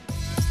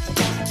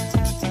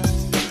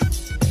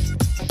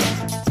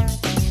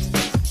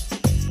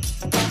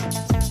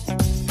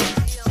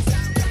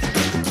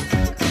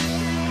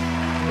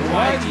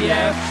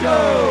YTF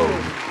Show!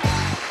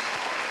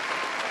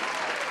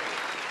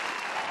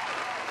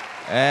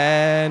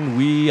 And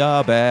we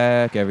are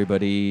back,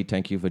 everybody.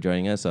 Thank you for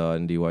joining us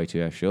on the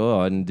YTF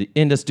Show.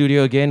 In the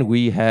studio again,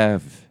 we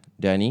have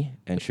Danny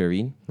and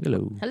Shireen.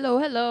 Hello. Hello,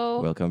 hello.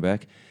 Welcome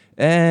back.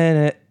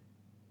 And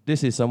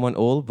this is someone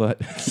old,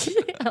 but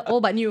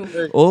Old but new.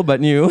 old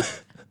but new.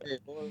 Hey,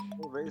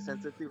 very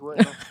sensitive word.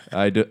 No?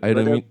 I don't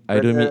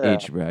mean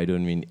age, bro. I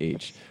don't mean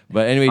age.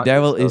 But anyway,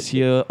 Daryl is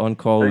here on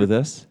call with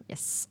us.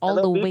 Yes, all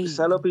the way.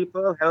 Hello,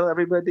 people. Hello,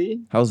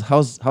 everybody. How's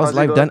How's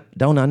life it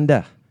down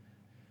under?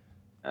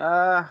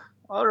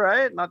 All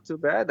right, not too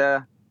bad.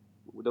 The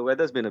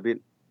weather's been a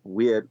bit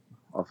weird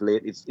of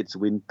late. It's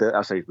winter.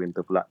 Sorry,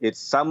 winter. It's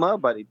summer,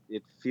 but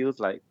it feels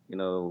like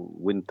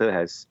winter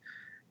has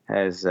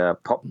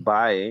popped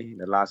by in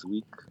the last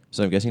week.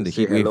 So I'm guessing the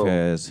Say heat wave hello.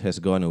 has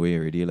gone away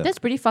already, lah. That's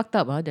pretty fucked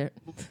up, huh?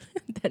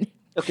 Danny?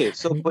 Okay,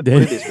 so put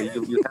it this way: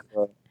 you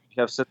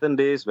have certain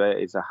days where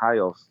it's a high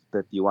of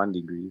 31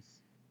 degrees,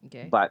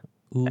 Okay. but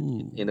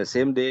Ooh. in the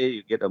same day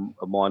you get a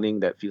morning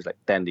that feels like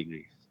 10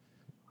 degrees.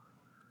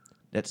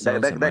 That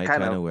sounds like my kind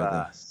kind of of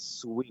weather.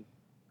 swing,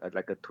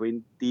 like a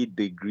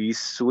 20-degree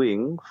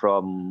swing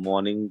from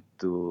morning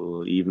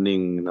to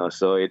evening.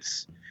 So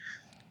it's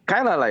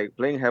kind of like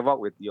playing havoc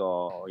with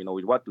your,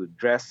 with what to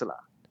dress lah.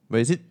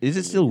 But is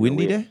it still in a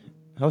windy way. there?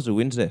 How's the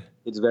winds there?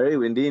 It's very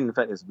windy. In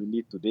fact, it's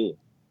windy today.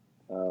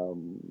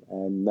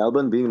 And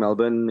Melbourne being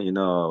Melbourne,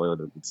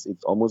 it's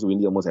almost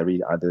windy almost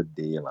every other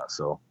day lah.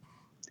 So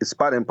it's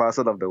part and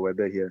parcel of the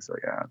weather here. So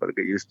yeah, I got to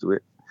get used to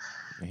it.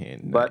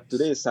 Man, But nice.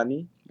 today is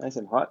sunny, nice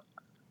and hot.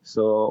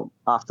 So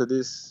after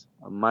this,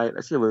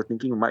 we're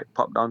thinking we might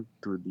pop down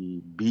to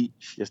the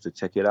beach just to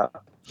check it out.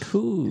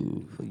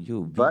 Cool.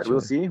 You But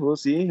beach, we'll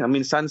see. I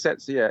mean,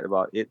 sunsets here at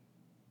about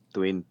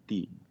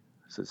 8:20,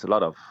 so it's a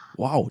lot of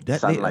Wow,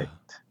 that late. sunlight.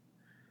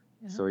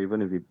 So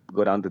even if we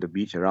go down to the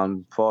beach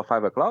around 4 or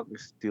 5 o'clock, we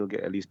still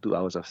get at least 2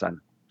 hours of sun.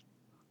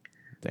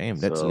 Damn,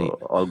 that's so late.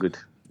 all good.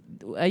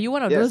 Are you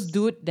one of Yes. those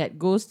dude that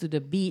goes to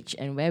the beach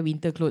and wear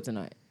winter clothes or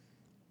not?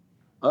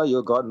 Oh,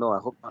 you God, no, I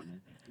hope not.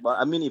 Man. But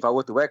I mean, if I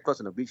were to wear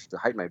clothes on the beach to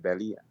hide my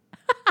belly,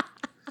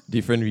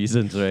 Different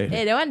reasons, right?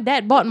 Hey, that one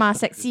dad bought ma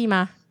sexy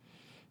ma.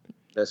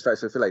 that's right.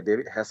 So I feel like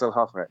David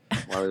Hasselhoff, right,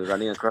 while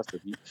running across the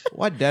beach.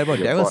 What Daryl?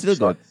 Your Daryl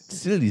board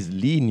still is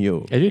lean,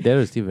 yo. Actually,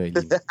 Daryl is still very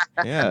lean.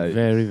 Yeah,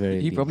 Very, very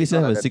he lean. probably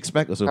still have a That-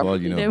 6-pack or so for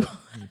all you know.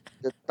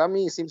 The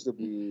tummy seems to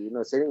be,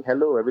 saying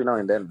hello every now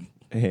and then.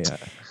 Yeah.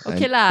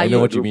 Okay I lah.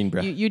 know what you mean,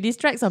 bruh. You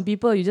distract some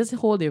people. You just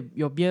hold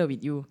your beer with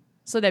you,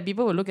 so that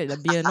people will look at the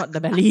beer, not the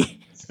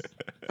belly.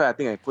 So I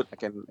think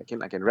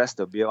I can rest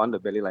the beer on the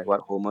belly like what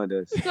Homer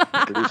does.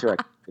 Pretty sure.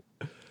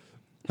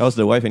 How's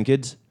the wife and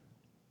kids?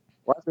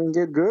 What's been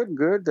good.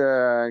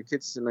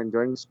 Kids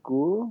enjoying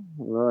school,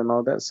 and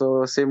all that.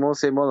 So same old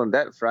on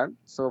that front.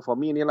 So for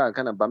me, Nila,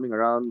 kind of bumming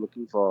around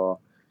looking for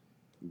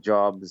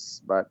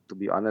jobs, but to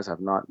be honest,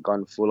 I've not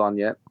gone full on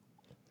yet.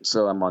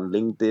 So I'm on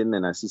LinkedIn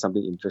and I see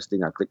something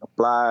interesting, I click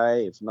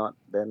apply. If not,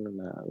 then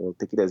we'll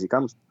take it as it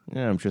comes.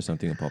 Yeah, I'm sure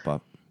something will pop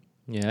up.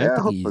 Yeah,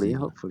 take it easy.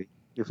 Hopefully.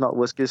 If not,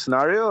 worst case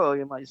scenario,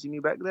 you might see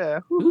me back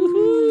there.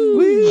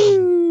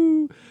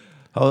 Woo!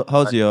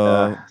 How's But,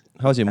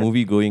 your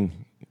movie going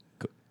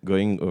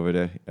over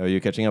there? Are you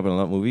catching up on a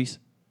lot of movies?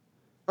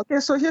 Okay,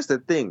 so here's the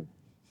thing.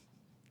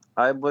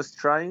 I was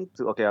trying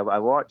to. Okay, I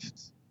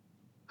watched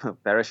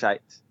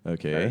Parasite.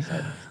 Okay.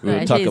 Parasite. We'll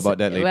Actually, talk it's- about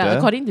that later. Well,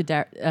 according to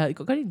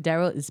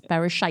Daryl, it's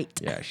parasite.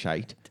 Yeah,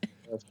 shite.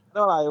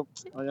 No,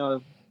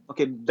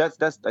 okay. That's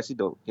actually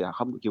the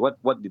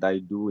what did I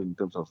do in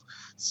terms of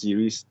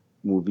series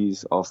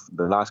movies of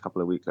the last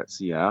couple of weeks? Let's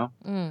see.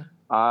 Mm.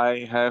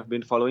 I have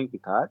been following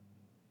Picard.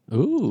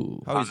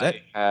 Ooh. How is that?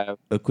 I have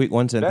A quick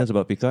one sentence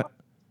about Picard?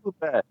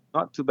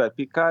 not too bad.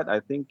 Picard, I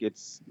think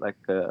it's like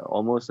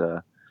almost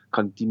a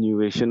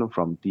continuation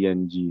from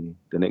TNG,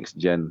 the next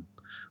gen,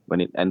 when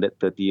it ended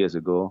 30 years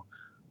ago.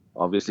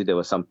 Obviously, there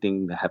was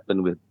something that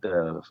happened with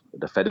the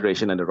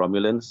Federation and the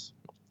Romulans,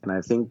 and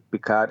I think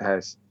Picard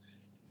has,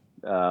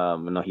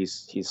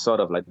 he's sort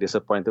of like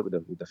disappointed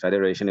with the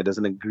Federation. He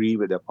doesn't agree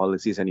with their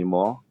policies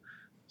anymore,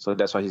 so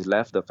that's why he's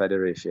left the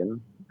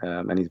Federation,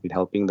 and he's been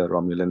helping the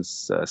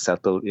Romulans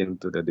settle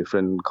into the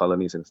different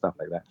colonies and stuff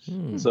like that.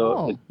 So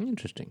Oh.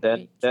 Interesting.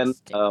 then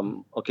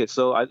Interesting. okay,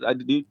 so I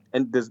do.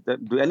 And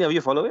do any of you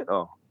follow it?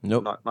 Oh,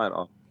 Nope. not at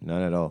all.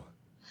 None at all.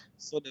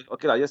 So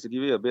just to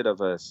give you a bit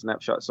of a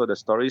snapshot. So the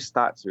story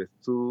starts with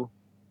two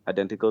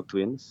identical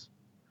twins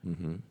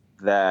Mm-hmm.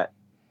 that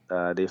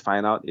they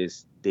find out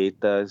is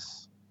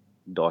Data's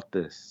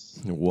daughters.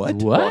 What?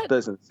 What?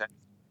 Daughters in sense,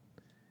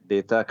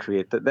 Data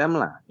created them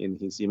lah in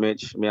his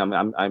image. I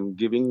mean, I'm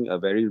giving a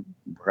very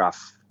rough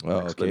Oh,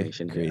 okay.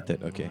 explanation here.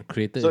 Created. Okay.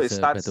 Created So it is a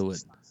starts, better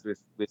word.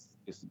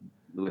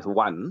 with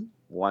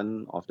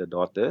one of the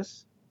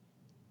daughters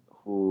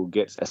who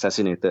gets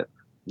assassinated.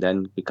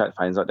 Then Picard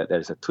finds out that there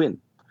is a twin.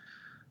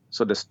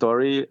 So the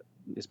story,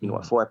 it's been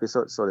 4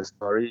 episodes, so the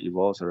story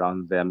evolves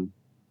around them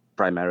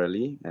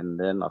primarily, and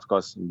then of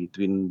course in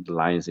between the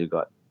lines you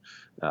got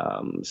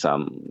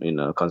some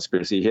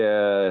conspiracy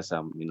here,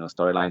 some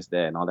storylines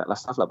there, and all that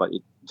stuff lah. But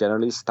it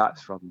generally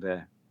starts from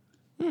there.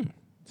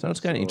 Sounds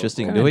kind of So,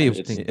 interesting. Kinda The way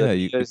interesting. you, yeah,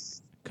 you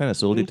years, kind of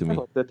sold it to me.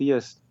 30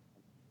 years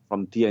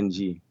from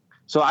TNG.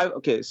 So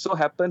so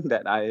happened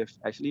that I've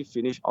actually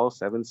finished all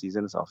 7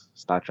 seasons of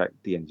Star Trek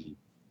TNG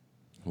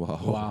Wow.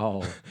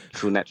 Wow.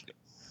 through Netflix.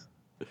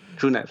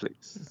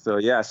 So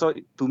yeah, so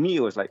to me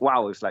it was like,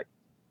 wow, it's like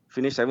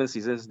finish 7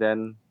 seasons,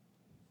 then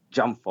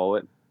jump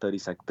forward 30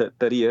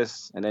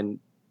 years, and then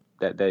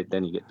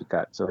then you get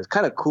Picard. So it's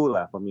kind of cool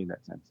for me in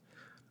that sense.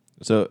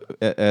 So,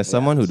 as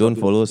someone who so don't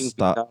follow looking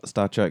Picard-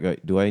 Star Trek,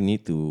 right, do I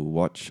need to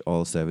watch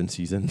all 7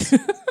 seasons?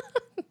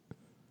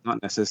 Not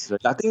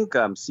necessarily. I think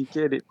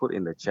CK did put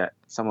in the chat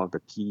some of the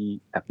key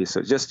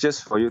episodes,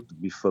 just for you to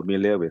be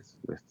familiar with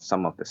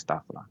some of the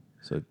stuff lah.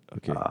 So,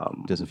 okay,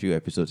 just a few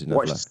episodes enough.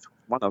 Watch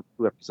 1 or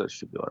 2 episodes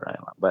should be alright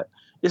lah. But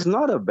it's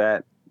not a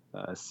bad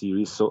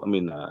series.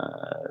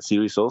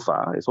 Series so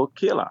far. It's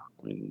okay lah.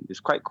 I mean, it's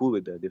quite cool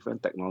with the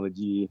different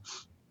technology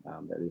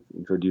that they've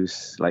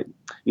introduced. Like,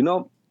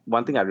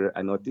 one thing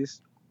I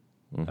noticed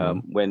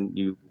when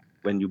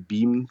you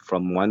beam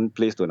from one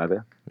place to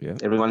another, Yeah.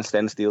 everyone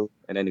stands still,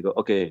 and then you go,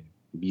 okay,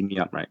 beam me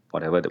up, right?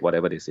 Whatever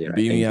they say, right?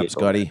 Beam me up, Engage or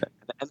Scotty.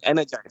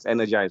 whatever.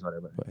 Energize,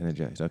 whatever.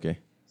 Energize, okay.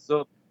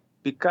 So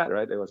Picard,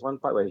 right? There was one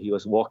part where he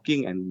was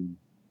walking and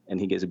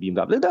he gets beamed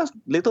up.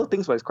 Little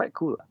things, but it's quite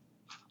cool.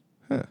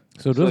 Huh.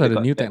 So those they are the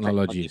got new that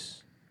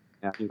technologies.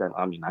 Yeah,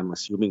 I'm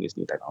assuming it's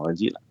new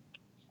technology lah.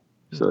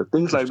 So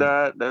things like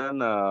that. Then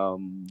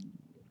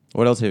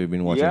What else have you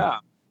been watching? yeah.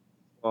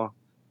 Oh,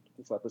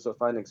 it's episode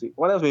 5 next week.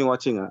 What else have you been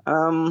watching?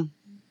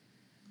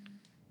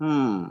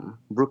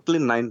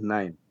 Brooklyn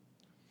Nine-Nine.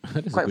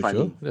 That's Quite a good funny.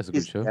 show. That's a good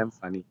It's show. damn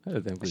funny. That's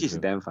a damn good She's show.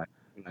 damn funny.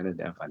 Nine is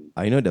damn funny.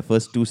 I know the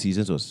first 2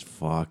 seasons was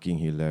fucking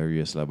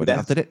hilarious, lah. But then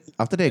That's-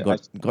 after that,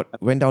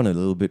 it went down a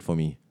little bit for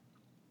me.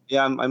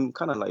 Yeah, I'm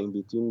kind of like in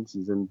between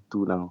season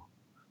 2 now.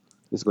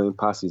 It's going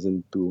past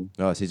season 2.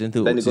 Oh, season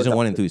 2, Then it goes season up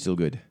 1 and to- 2 is still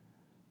good.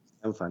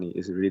 Damn funny.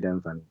 It's really damn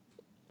funny.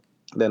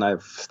 Then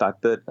I've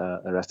started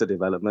Arrested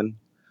Development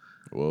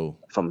Whoa,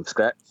 from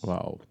scratch.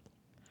 Wow.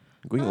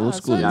 going old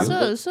school.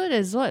 So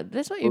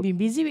that's what you've been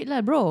busy with,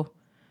 lah, bro.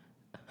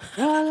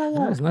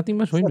 There's nothing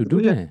much for him to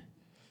do there.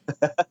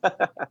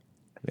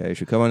 Yeah, you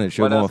should come on and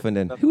show What more else? often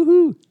then.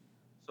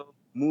 So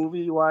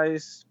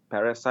movie-wise,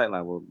 Parasite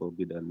will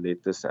be the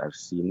latest I've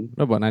seen.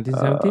 What about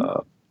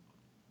 1917?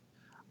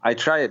 I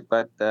tried,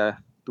 but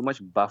too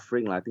much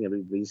buffering. I think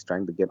everybody's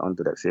trying to get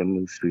onto that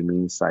same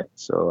streaming site.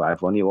 So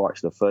I've only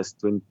watched the first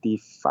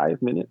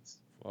 25 minutes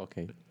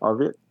Okay.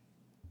 of it.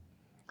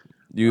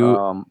 You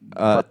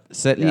But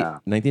sadly,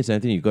 yeah.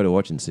 1917 you got to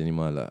watch in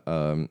cinema lah.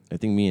 I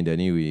think me and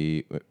Danny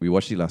we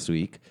watched it last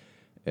week,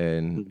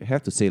 and I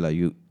have to say like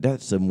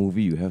that's a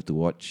movie you have to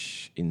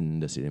watch in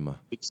the cinema.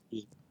 big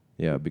screen.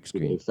 Yeah, big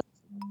screen.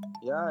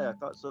 Yeah, I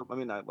thought so. I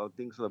mean, I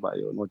think so, but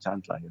no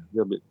chance lah. It's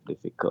a bit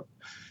difficult.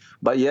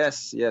 But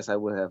yes, I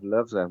would have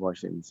loved to have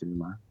watched it in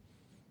cinema.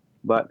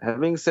 But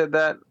having said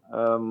that,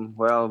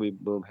 well, we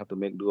will have to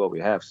make do what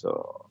we have.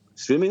 So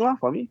streaming lah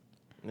for me.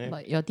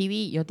 But your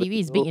TV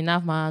is big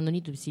enough, ma. No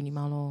need to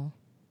cinema, lor.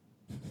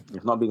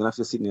 If not big enough,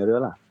 just sit nearer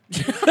lah.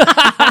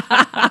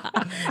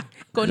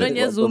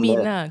 Kononnya zoom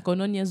in lah.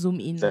 Kononnya zoom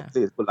in lah.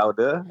 Exactly. Put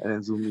louder and then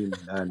zoom in.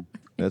 Done.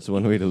 That's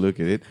one way to look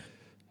at it.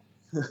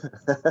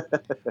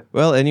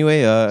 Well,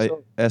 anyway,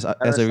 So, as a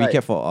Parasite.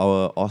 recap for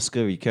our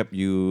Oscar recap,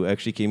 you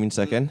actually came in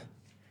second.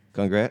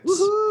 Congrats.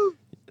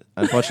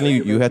 Unfortunately,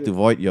 you had to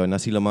void your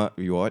nasi lemak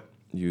reward.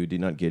 You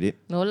did not get it.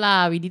 No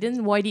lah, we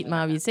didn't void it,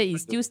 ma. We said it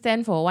still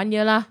stand for 1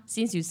 year lah.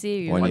 Since you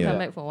say you 1 want to year. come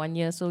back for 1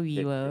 year, so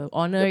we will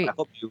honor it.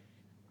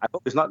 I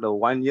hope it's not the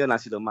 1 year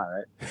nasi lemak,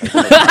 right?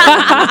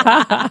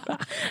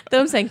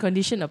 Terms and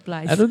condition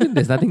applies. I don't think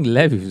there's nothing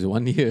left if it's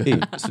 1 year. Hey,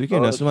 speaking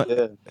of nasi lemak,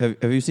 yeah.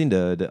 have you seen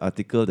the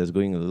article that's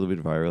going a little bit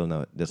viral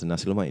now? There's a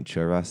nasi lemak in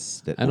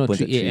Cheras that I know,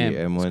 opens 3 at 3 a.m.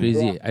 a.m. It's one.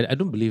 crazy. I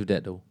don't believe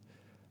that though.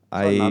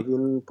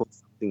 Navin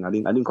posted something.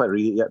 I didn't quite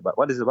read it yet, but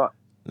what is it about?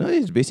 No,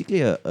 it's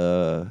basically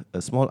a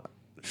small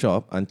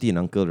shop, auntie and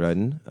uncle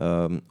run.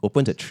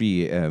 Opens at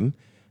 3 a.m.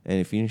 and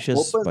it finishes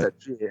Opens by at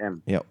 3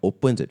 a.m. yeah,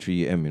 opens at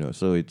 3 a.m.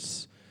 So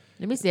it's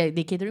That means they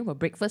catering for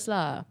breakfast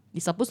lah.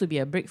 It's supposed to be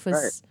a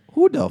breakfast.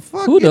 who the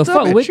fuck? Who the gets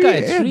up fuck wake up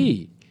at 3 a.m.?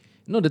 3?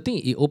 No, the thing,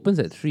 it opens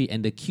at 3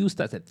 and the queue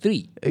starts at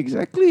 3.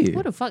 Exactly.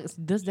 Oh, Who the fuck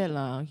does that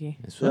lah? Okay.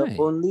 That's The right.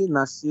 only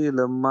nasi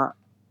lemak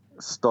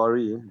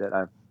story that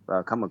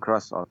I've come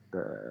across of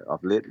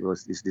late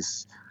is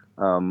this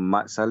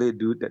Mat Saleh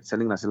dude that's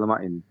selling nasi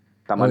lemak in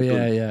Oh, Taman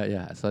Tun.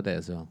 yeah. I saw that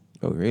as well.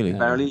 Oh really? Yeah,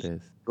 Apparently,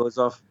 there's- goes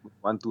off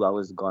 1-2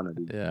 hours gone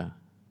already. Yeah.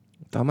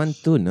 Taman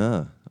Tun,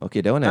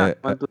 Okay, that one Taman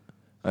Tun.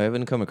 I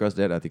haven't come across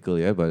that article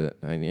yet, but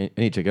I need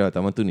to check it out.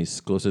 Taman Tun is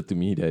closer to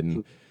me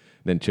than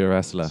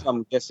Cheras lah. So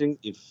I'm guessing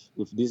if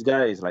this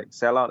guy is like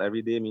sell out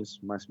every day, means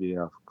must be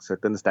a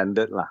certain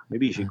standard lah.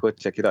 Maybe you should go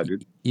check it out,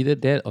 dude. Either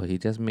that or he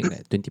just make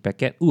like 20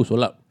 packet. Ooh,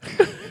 sold out.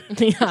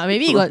 Yeah,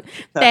 maybe he got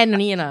 10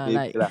 only lah. Maybe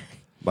Like, lah.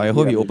 But I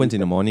hope Yeah, it opens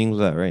in the mornings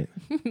lah, right?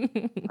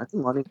 I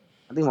think morning.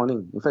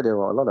 In fact, there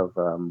were a lot of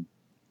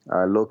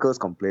locals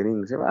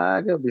complaining. Say,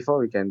 before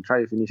we can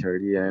try finish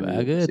already, and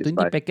Bagus, it's 20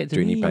 by packets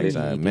 20 only. packs,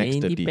 max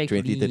 20 30, packs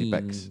 20, 30 only.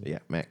 packs. Yeah,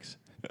 max.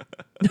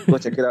 go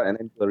check it out and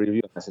then do a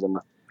review on nasi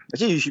lemak.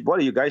 Actually,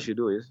 what you guys should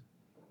do is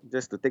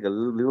just to take a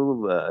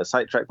little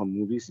sidetrack from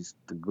movies is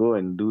to go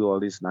and do all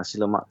this nasi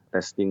lemak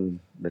testing,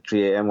 the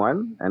 3 a.m.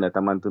 one and the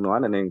Taman Tun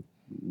one, and then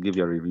give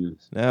your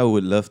reviews. I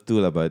would love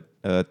to, but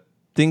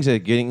things are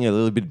getting a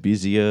little bit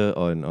busier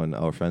on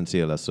our fronts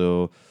here,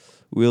 so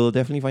we'll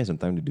definitely find some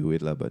time to do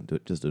it,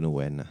 but just don't know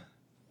when.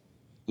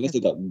 Unless they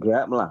got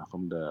Grab lah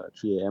from the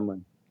 3 a.m.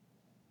 one.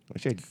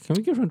 Actually, Can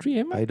we get from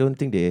 3M? I don't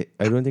think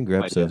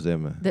Grab idea. serves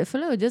them. That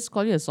fella will just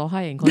call you a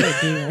sohai and call it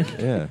a day, right?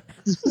 Yeah.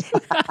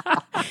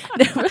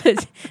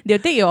 They'll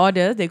take your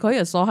orders, they call you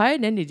a sohai,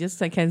 then they just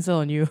cancel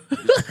on you.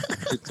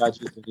 Should charge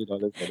you $20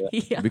 for that.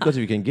 Yeah. Because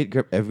if you can get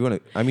Grab,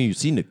 everyone. I mean, you've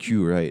seen the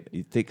queue, right?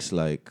 It takes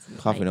like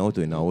half an hour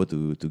to an hour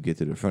to get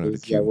to the front of the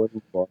Seriously, I queue.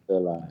 wouldn't bother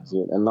lah.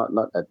 And not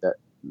at that.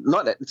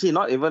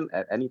 Not even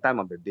at any time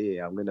of the day.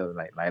 I'm gonna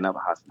like line up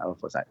half an hour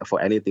for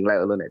anything, let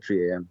alone at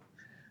 3 a.m.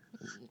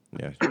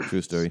 Yeah,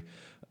 true story.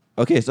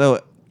 Okay, so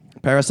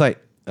Parasite.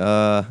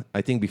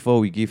 I think before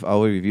we give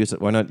our reviews,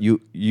 why not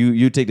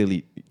you take the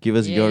lead? Give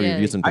us your Yeah.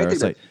 reviews on I take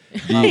the-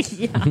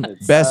 Parasite. The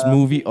best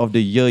movie of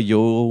the year,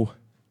 yo.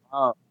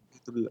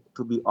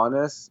 To be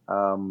honest,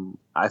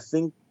 I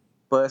think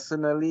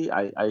personally,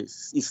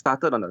 it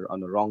started on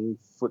the wrong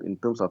foot in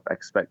terms of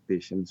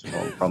expectations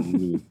from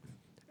me.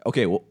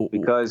 Okay,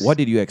 Because what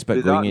did you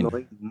expect going in?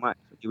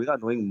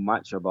 Without knowing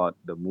much about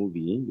the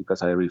movie,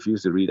 because I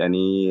refuse to read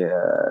any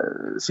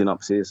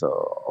synopsis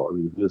or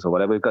reviews or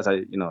whatever, because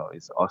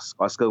it's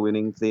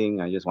Oscar-winning thing.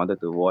 I just wanted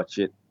to watch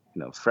it,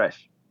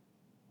 fresh.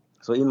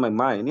 So in my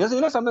mind,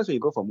 sometimes when you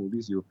go for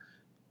movies,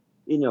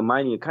 in your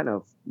mind you kind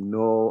of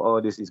know, oh,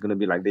 this is gonna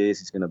be like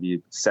this. It's gonna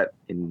be set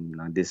in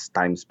this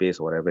time space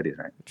or whatever it is,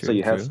 right? So True,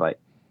 you have true. like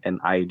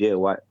an idea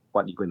what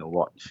you're going to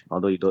watch,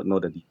 although you don't know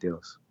the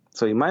details.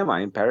 So in my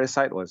mind,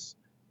 Parasite was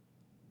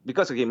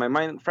because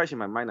fresh in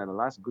my mind, and the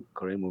last good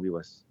Korean movie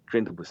was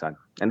Train to Busan,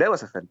 and that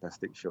was a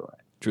fantastic show.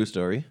 Right? True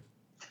story.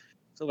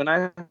 So when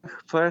I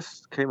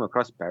first came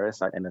across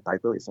Parasite and the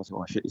title is also,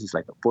 oh shit, this is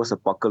like a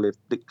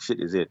post-apocalyptic shit,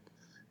 is it?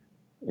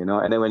 And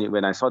then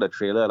when I saw the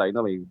trailer, like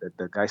when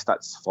the guy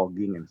starts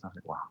fogging and stuff,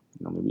 like wow,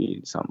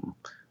 maybe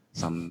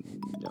some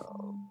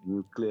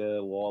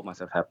nuclear war must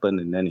have happened,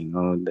 and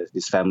then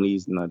these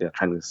families, they're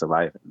trying to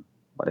survive.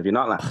 But if you're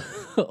not lah,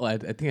 Oh, I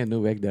think I know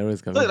where Daryl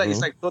is coming so from. it's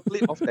like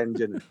totally off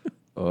tangent.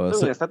 So So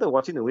when I started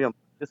watching the movie, I'm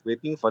just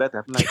waiting for that to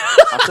happen. Like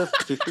after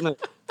 15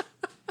 minutes,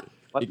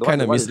 it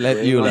kind of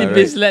misled you, He right?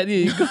 misled you.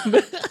 You come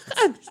back.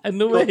 I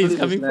know where he's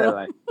coming from.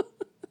 Like,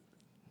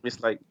 it's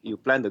like you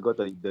plan to go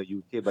to the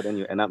UK, but then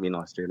you end up in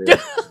Australia.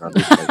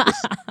 Rubbish, like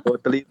this.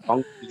 Totally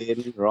wrong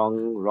plane,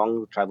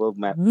 wrong travel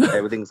map.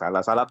 Everything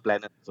salah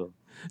planet. So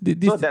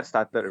that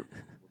started.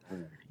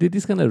 Did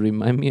this kind of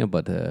remind me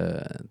about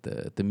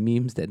the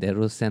memes that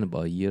Daryl sent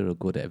about a year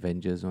ago, the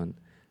Avengers one?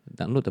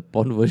 Download the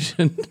porn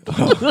version.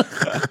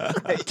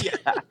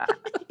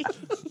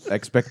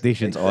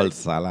 Expectations all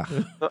salah.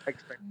 So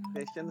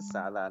expectations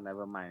salah.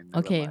 Never mind.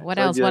 Okay, mind. what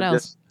So else? What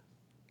else?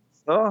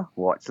 So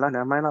watch lah.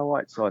 Never mind lah.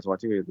 Watch. So I was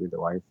watching with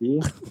the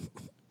wifey,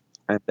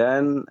 and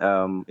then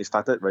it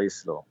started very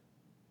slow.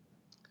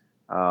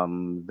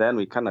 Then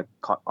we kind of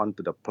caught on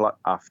to the plot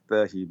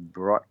after he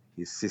brought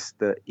his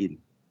sister in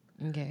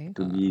Okay.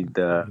 to be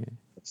the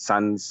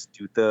son's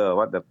tutor,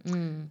 what the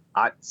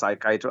art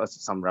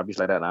psychiatrist, some rubbish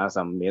like that,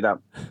 some made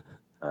up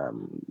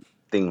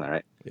thing,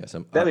 right? Yeah,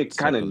 some Then we art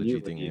kind of psychology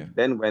knew. thing, yeah.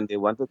 Then when they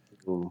wanted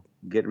to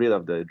get rid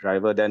of the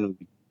driver, then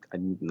we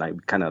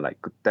kind of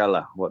could tell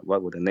what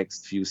were the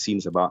next few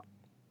scenes about.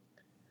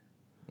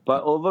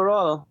 But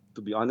overall,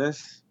 to be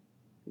honest,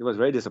 it was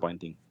very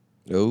disappointing.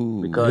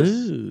 Oh, Because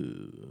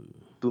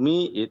to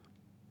me,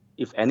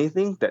 if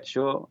anything, that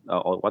show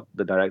or what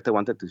the director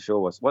wanted to show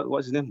was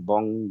what's his name?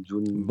 Bong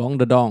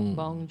the Dong.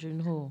 Bong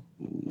Joon-ho.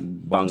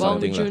 Bong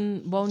something lah.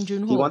 Bong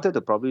Joon-ho. He wanted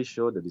to probably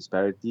show the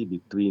disparity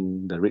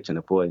between the rich and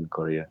the poor in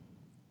Korea,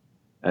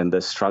 and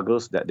the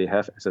struggles that they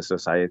have as a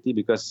society,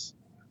 because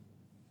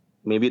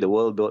maybe the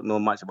world don't know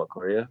much about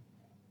Korea,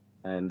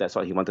 and that's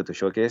what he wanted to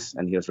showcase,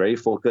 and he was very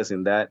focused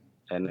in that.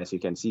 And as you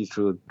can see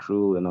through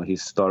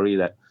his story,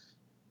 that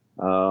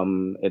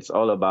it's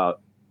all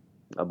about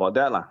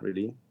that lah,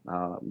 really,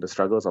 the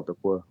struggles of the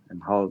poor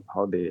and how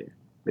they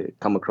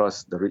come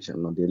across the rich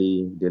on a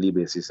daily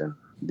basis, and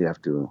they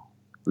have to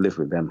live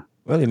with them.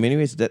 Well, in many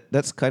ways,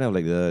 that's kind of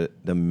like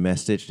the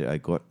message that I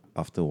got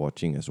after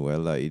watching as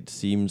well. It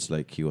seems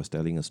like he was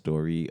telling a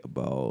story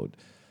about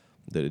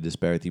the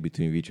disparity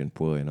between rich and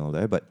poor and all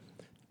that. But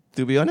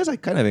to be honest, I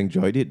kind of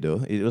enjoyed it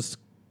though. It was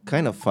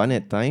kind of fun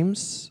at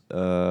times.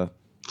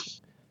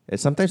 And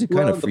sometimes it's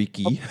kind of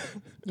freaky.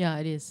 Yeah,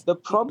 it is. The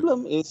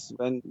problem is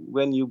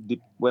when you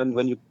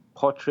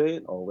portray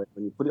it, or when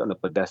you put it on a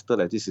pedestal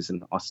like this is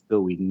an Oscar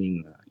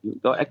winning,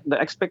 the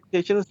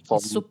expectations for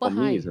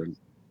me is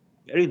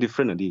very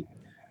different indeed.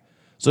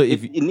 So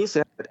if it needs to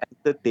have an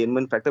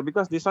entertainment factor,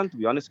 because this one, to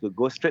be honest, could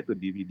go straight to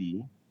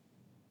DVD.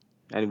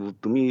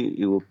 and to me,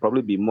 it will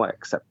probably be more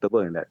acceptable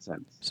in that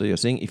sense. So you're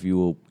saying if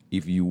you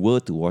were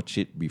to watch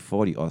it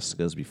before the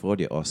Oscars, before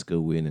the Oscar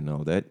win and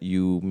all that,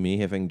 you may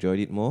have enjoyed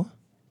it more?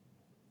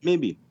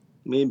 Maybe,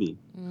 Yeah,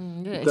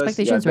 because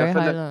expectations very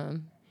high definitely.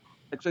 lah.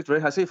 Actually,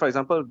 very. I say, for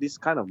example, this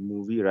kind of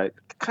movie, right,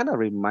 kind of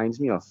reminds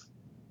me of.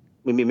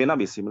 Maybe may not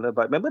be similar,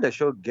 but remember the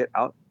show Get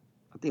Out?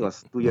 I think it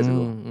was 2 years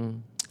ago.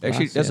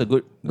 Actually, Last that's year. a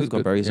good That's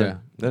comparison. Yeah.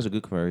 That's a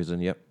good comparison.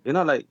 Yep.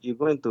 Like you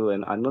go into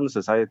an unknown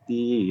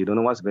society, you don't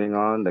know what's going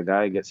on. The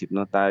guy gets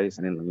hypnotized,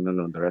 and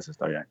then the rest of the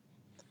story. Right?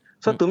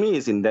 So to me,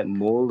 it's in that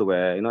mold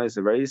where it's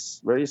a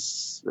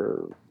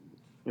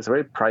it's a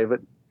very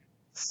private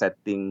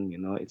setting.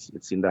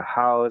 It's in the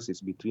house.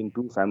 It's between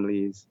two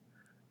families,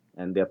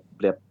 and they're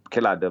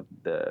okay lah.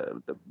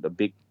 The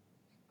big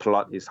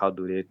plot is how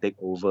do they take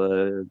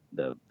over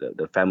the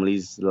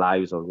family's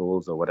lives or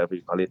roles or whatever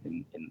you call it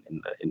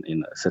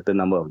in a certain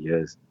number of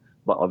years.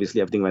 But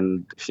obviously everything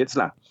went to shits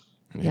lah.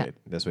 Yeah.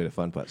 That's where the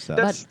fun part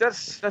starts.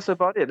 That's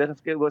about it.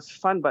 It was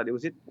fun, but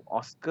was it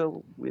Oscar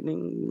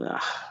winning?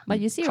 But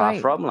you see, far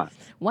right? from lah.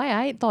 Why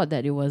I thought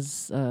that it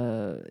was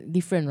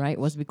different, right,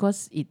 was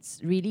because it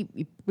really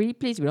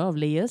plays with a lot of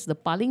layers. The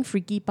paling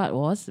freaky part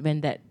was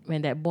when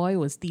that boy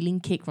was stealing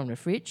cake from the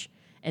fridge,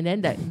 and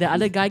then the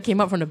other guy came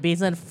up from the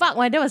basement. Fuck,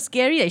 man, that was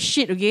scary as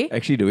shit. Okay,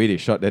 Actually, the way they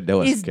shot that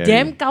was it's scary.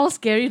 damn cow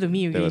scary to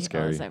me. Okay, That was I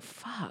scary. was like,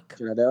 fuck.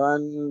 Okay, that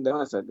one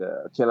is like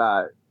okay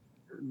lah.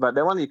 But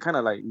that one you kind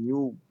of like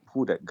knew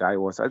who that guy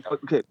was.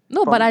 Okay.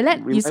 No, but you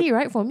remind- see,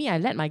 right? For me, I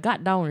let my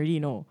guard down already.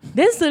 No,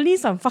 then suddenly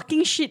some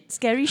fucking shit,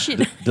 scary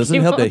shit. Doesn't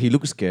came help out. that he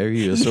looks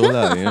scary also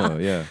lah.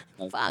 Yeah.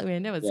 Fuck,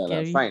 man, that was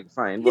Yeah, scary.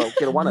 fine. Well,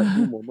 okay, one or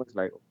two moments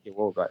like okay,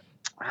 whoa, but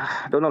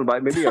I don't know,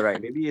 but maybe you're right.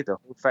 Maybe the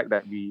whole fact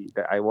that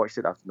I watched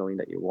it after knowing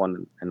that it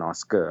won an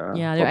Oscar.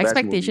 Yeah, for your best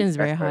expectation movie, is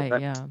very best high.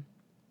 director, Yeah.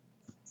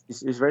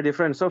 it's very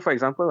different. So, for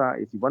example,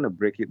 if you want to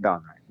break it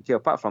down, right? Okay,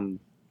 apart from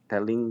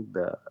telling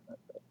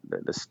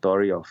the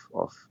story of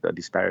the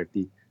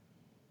disparity,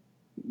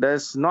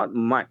 there's not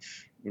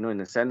much, in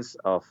the sense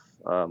of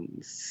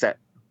set,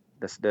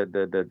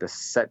 the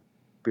set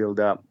build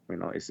up.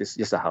 It's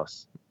just a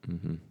house.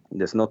 Mm-hmm.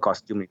 There's no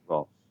costume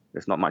involved.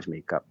 There's not much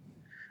makeup.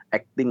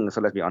 Acting,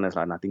 so let's be honest,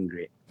 nothing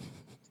great.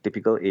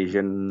 Typical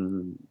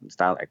Asian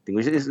style acting,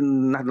 which is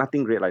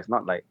nothing great. Like it's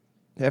not like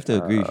I have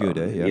to agree with you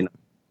there. Yeah.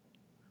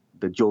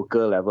 The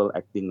Joker level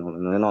acting,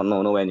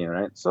 nowhere near,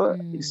 right? So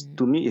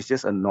to me, it's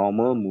just a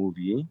normal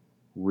movie,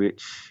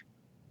 which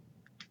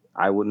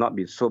I would not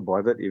be so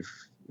bothered if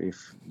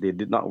they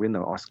did not win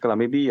the Oscar.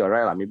 Maybe you're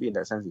right. Maybe in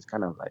that sense, it's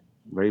kind of like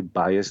very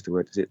biased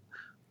towards it,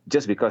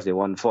 just because they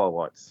won 4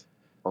 awards,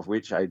 of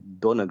which I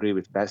don't agree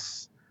with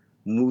best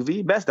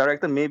movie, best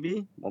director,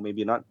 maybe, or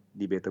maybe not,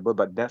 debatable,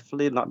 but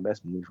definitely not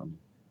best movie for me.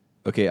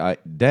 Okay, I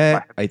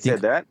think Said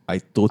that, I I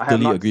have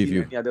totally not agree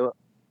with seen you.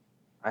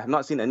 I have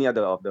not seen any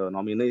other of the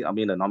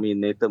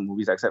nominated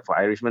movies except for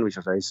Irishman, which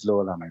was very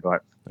slow. My God,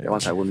 that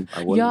one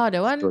I won't. Yeah,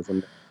 that one.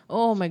 chosen.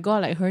 Oh my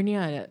god, like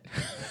hernia. That.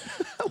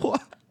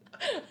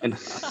 And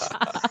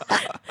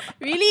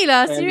Really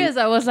lah, serious.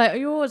 I was like,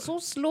 yo, it's so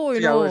slow,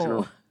 3 hours,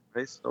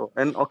 very slow.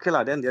 And okay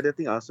lah. Then the other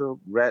thing I also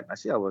read.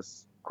 Actually, I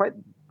was quite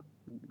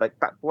like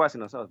tak puas, so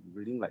I was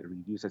reading like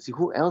reviews and see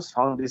who else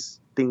found this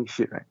thing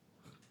shit, right?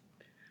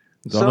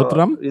 Donald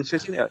Trump?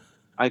 Interestingly,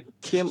 I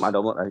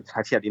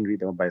didn't read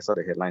them, but I saw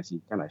the headlines.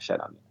 He kind of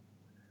shat on it.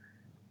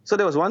 So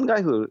there was one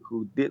guy who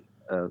did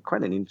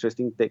quite an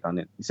interesting take on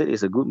it. He said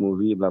it's a good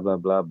movie, blah blah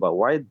blah. But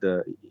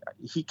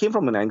he came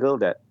from an angle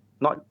that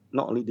not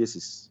only this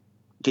is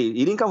okay.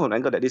 He didn't come from an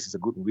angle that this is a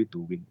good movie to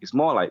win. It's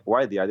more like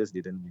why the others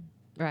didn't win.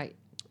 Right.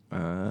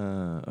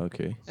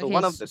 Okay. So Okay,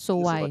 one of the so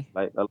things why? was,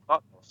 like a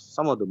lot of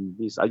some of the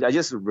movies, I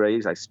just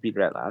raised like speed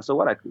read lah. So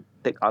what I could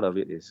take out of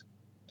it is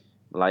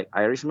like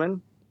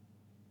Irishman,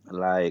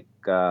 like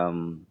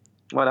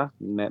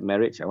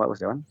marriage. What was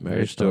that one?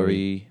 Marriage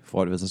Story,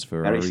 Ford versus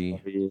Marriage Ferrari.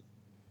 Story.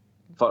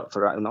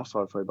 Ferrari, not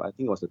Ferrari, but I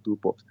think it was the Two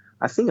Popes.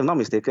 I think if I'm not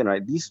mistaken,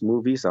 right? These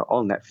movies are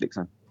all Netflix.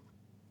 Huh?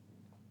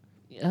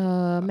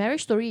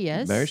 Marriage Story,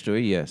 yes. Marriage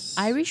Story, yes.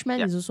 Irishman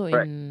Yeah, is also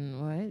correct. in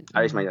what?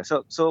 Irishman. Yeah.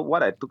 So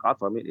what I took out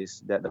from it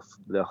is that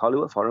the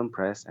Hollywood Foreign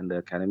Press and the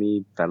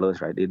Academy Fellows,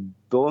 right? They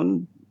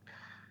don't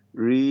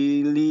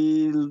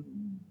really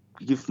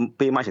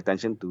pay much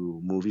attention to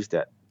movies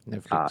that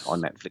are Netflix.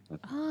 on Netflix.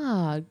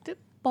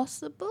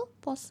 Possible.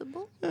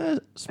 And there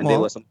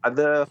Small. were some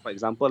other, for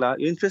example,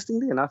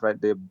 interestingly enough, right?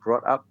 They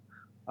brought up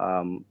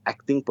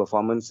acting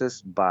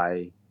performances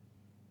by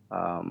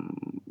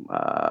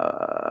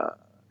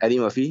Eddie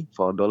Murphy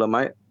for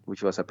Dolomite,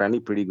 which was apparently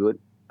pretty good,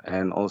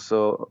 and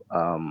also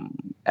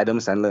Adam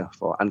Sandler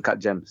for Uncut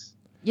Gems.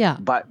 Yeah.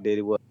 But they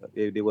were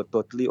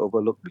totally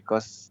overlooked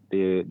because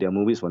their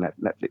movies were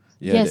Netflix.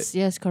 Yeah,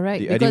 yes,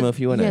 correct. The Eddie Because-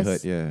 Murphy one, yes. I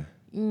heard. Yeah,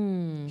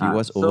 he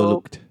was so-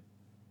 overlooked,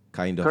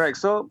 kind of.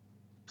 Correct.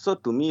 So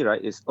to me,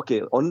 right, is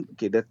okay.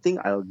 The thing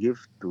I'll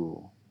give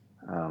to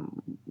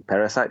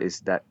Parasite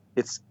is that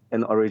it's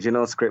an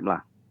original script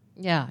lah.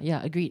 Yeah,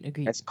 agreed.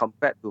 As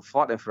compared to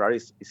Ford and Ferrari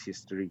is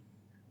history.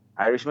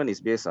 Irishman is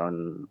based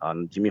on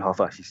Jimmy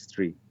Hoffa's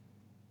history.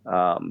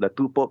 The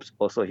Two Popes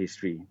also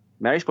history.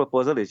 Marriage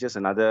Proposal is just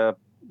another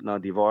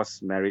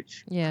divorce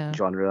marriage Yeah.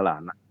 genre lah.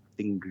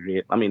 Nothing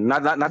great. I mean,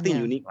 nothing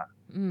Yeah. unique lah.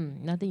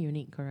 Nothing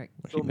unique, correct.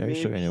 Actually, So Marriage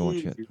Story I never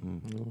watched maybe yet.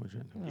 No,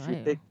 sure. if you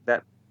Right. take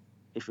that,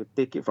 if you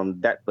take it from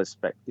that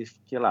perspective,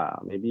 okay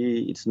lah,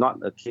 maybe it's not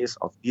a case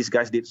of these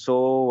guys did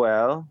so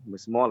well.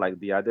 It's more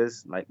like the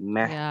others, like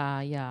meh.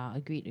 Yeah.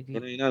 Agreed. You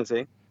know what I'm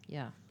saying?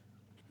 Yeah.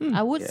 Hmm. I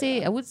would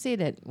say Yeah.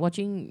 that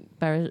watching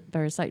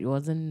Parasite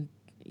wasn't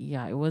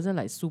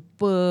like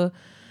super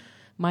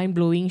mind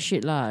blowing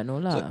shit lah. No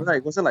So lah. right,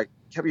 it wasn't like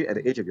kept you at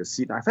the edge of your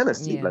seat. I fell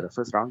asleep Yeah. like the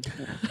first round.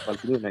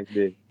 Continue next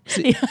day.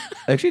 See,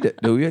 actually,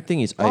 the weird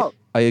thing is, Wow.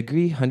 I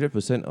agree 100%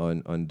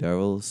 on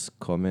Daryl's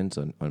comments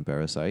on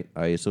Parasite.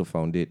 I also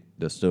found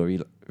the story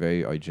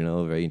very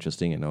original, very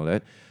interesting, and all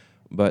that.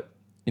 But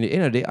in the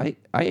end of the day,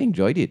 I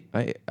enjoyed it.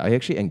 I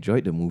actually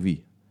enjoyed the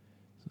movie.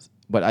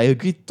 But I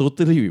agree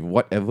totally with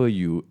whatever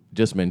you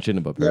just mentioned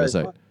about Yeah, it's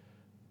Parasite. not-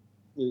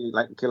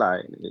 like okay lah.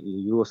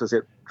 You also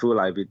said true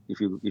like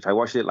if I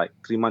watched it like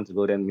 3 months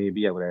ago, then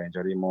maybe I would have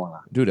enjoyed it more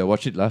lah. Dude, I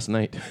watched it last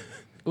night.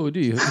 Oh, do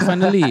you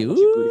finally?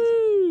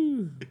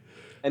 Ooh.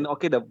 And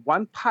okay, the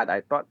one part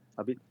I thought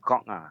a bit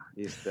cock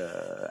is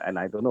and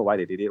I don't know why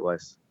they did it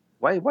was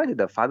why did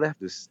the father have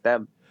to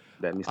stab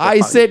that Mr. I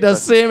Park? said the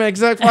Because- same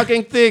exact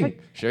fucking thing.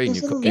 Shane,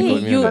 you, Isn't you Hey,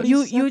 got me on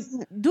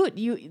that.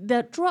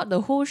 dude, throughout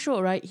the whole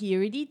show, right? He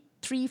already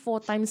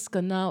 3-4 times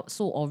kena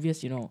so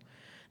obvious,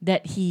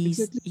 that he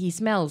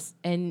smells,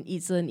 and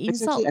it's an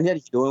insult. Exactly, and yet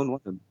you don't want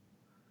to.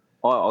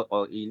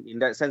 Or in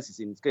that sense, it's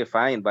okay,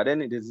 fine. But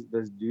then do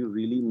you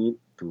really need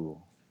to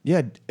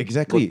Yeah, go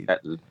exactly.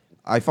 that?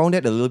 I found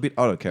that a little bit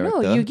out of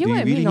character. No, you get Do what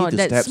you I really mean. need Or to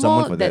that stab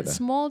small, someone for that that?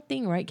 small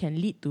thing, right, can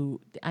lead to.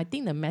 I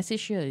think the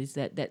message here is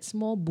that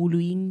small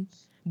bullying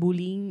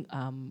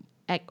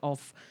act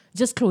of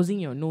just closing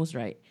your nose,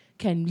 right,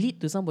 can lead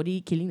to somebody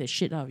killing the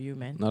shit out of you,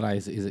 man. No, like,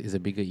 it's a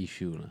bigger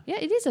issue. Lah. Yeah,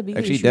 it is a big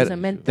Actually, issue. It's a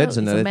mental. that's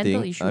another it's a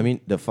mental thing. issue. I mean,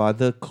 the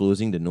father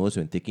closing the nose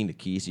when taking the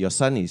keys. Your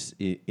son is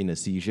in a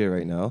seizure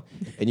right now,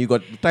 and you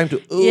got time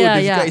to. Oh, Yeah,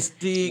 this yeah. guy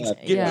stinks.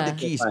 Give me the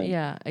keys. Fine.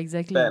 Yeah,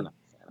 exactly. Fair enough.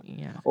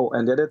 Yeah. Oh,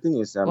 and the other thing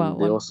is, Well,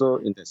 they one- also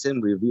in the same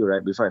review,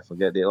 right? Before I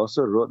forget, they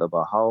also wrote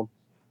about how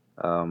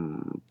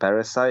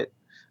Parasite.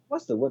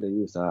 What's the word they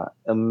use? Not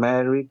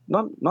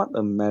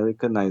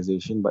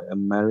Americanization, but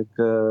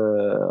America.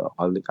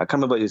 I can't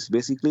remember. It's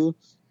basically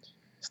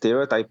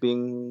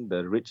stereotyping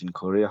the rich in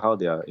Korea, how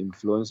they are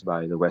influenced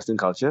by the Western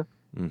culture.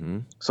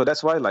 Mm-hmm. So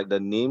that's why, like the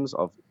names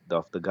of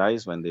the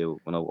guys when they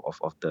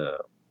of the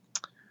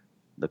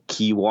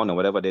Key Won or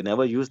whatever, they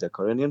never used the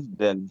Korean name.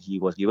 Then he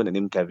was given the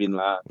name Kevin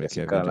lah,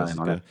 Jessica lah, and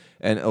all that.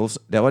 And also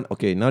that one.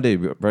 Okay, now they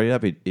brought it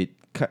up. It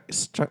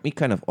struck me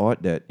kind of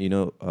odd that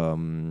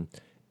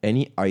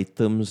any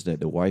items that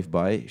the wife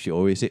buy, she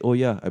always say, "Oh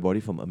yeah, I bought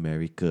it from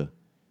America."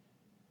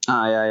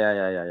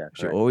 Yeah.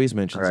 She always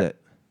mentions Correct.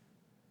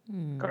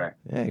 Correct.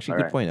 that. Yeah,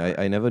 actually, good Correct. point.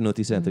 I never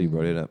noticed that until you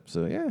brought it up.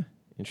 So yeah,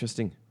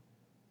 interesting.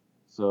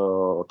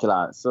 So okay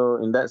lah. So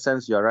in that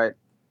sense, you're right.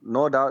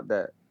 No doubt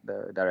that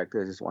the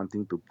director is just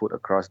wanting to put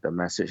across the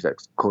message that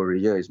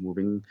Korea is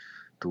moving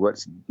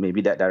towards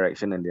maybe that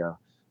direction, and they are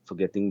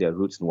forgetting their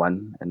roots.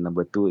 One, and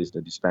number two is the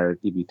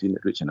disparity between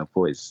the rich and the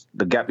poor.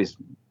 The gap is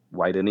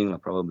widening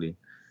probably.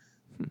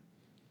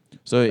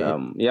 So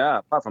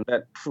Apart from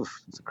that,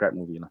 it's a crap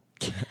movie.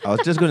 I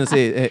was just going to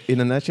say, in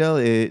a nutshell,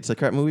 it's a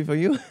crap movie for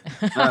you.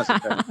 It's a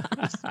crap.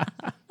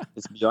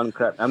 It's beyond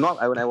crap.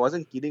 When I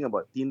wasn't kidding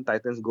about Teen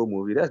Titans Go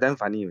movie. That's damn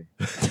funny. Way.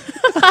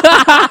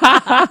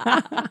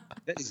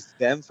 That is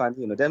damn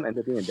funny. Damn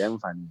entertaining and damn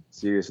funny.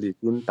 Seriously,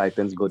 Teen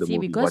Titans Go the See,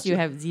 movie. because Watch you it.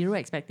 have zero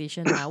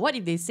expectation. What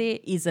if they say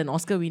it's an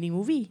Oscar-winning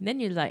movie? Then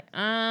you're like,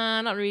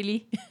 not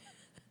really.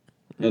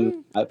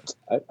 And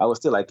I was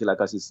still like it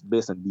because it's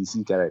based on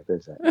DC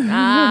characters.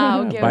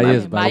 Right? Okay.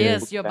 Bias, okay.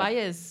 bias. You're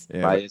biased.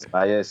 Yeah.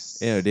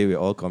 Bias. End of the day, we're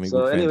all comic So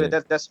book anyway,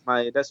 fans.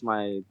 that's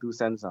my 2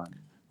 cents on.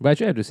 But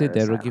actually, I have to say,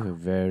 Parasite. Daryl gave a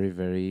very,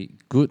 very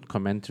good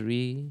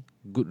commentary,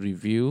 good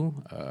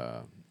review.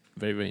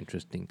 Very, very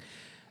interesting.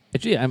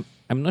 Actually,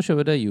 I'm not sure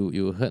whether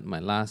you heard my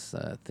last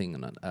thing or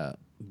not.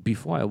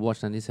 Before I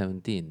watched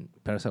 1917,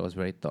 Parasite was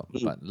very top.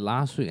 But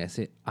last week I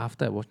said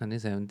after I watched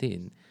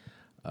 1917,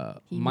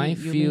 my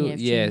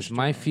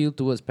feel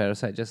towards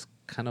Parasite just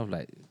kind of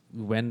like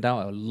went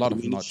down a lot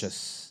of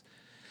notches.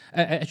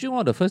 Actually, one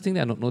of the first things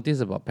that I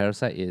noticed about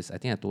Parasite is, I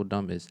think I told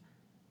Dom, is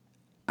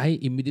I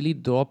immediately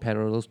draw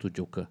parallels to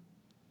Joker.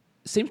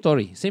 Same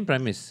story, same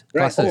premise.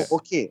 Right. Classes. Oh,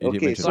 okay. You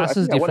did mention So I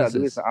Classes think what I'll do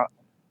differences. is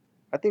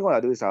I think what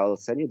I'll do is I'll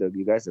send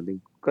you guys the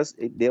link because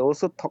they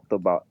also talked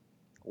about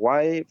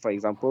why, for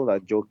example,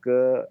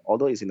 Joker,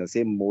 although it's in the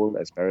same mold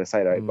as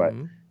Parasite, right?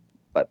 Mhm.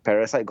 But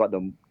Parasite got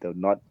the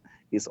nod.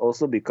 It's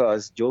also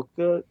because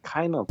Joker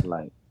kind of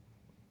like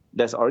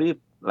there's already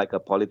like a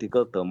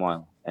political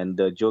turmoil, and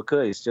the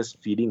Joker is just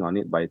feeding on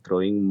it by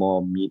throwing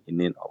more meat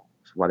in it, or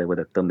whatever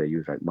the term they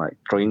use, right? By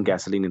throwing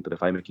gasoline into the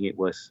fire, making it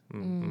worse.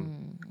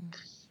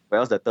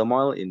 Whereas the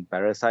turmoil in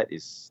Parasite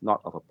is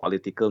not of a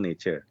political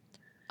nature.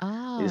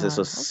 It is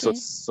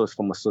so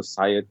from a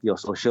society or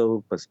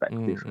social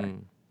perspective, right?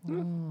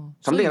 Oh.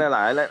 Something like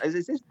that.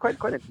 It's quite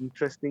an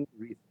interesting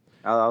read.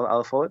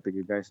 I'll forward to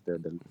you guys the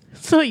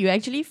So you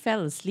actually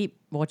fell asleep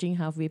watching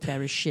Halfway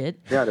Parachute,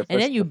 yeah the and first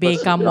then you the first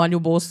become one you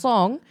both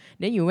song.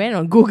 Then you went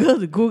on Google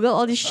to Google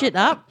all this shit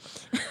up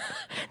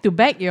to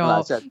back no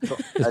lah, your.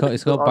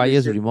 It's Googled called all this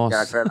buyer's shit. Yeah,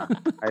 remorse. correct lah.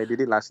 I did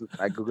it last.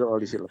 I googled all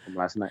this shit from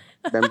last night.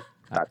 Then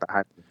tak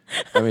tahan.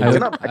 I mean, I I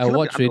cannot be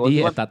watched I'm the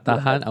only already one at to do it.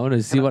 Tatahan. I want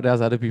to see Cannot. what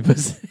else other people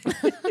say.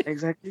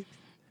 Exactly.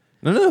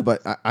 no, but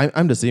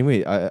I'm the same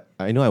way.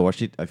 I know I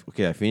watched it.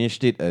 I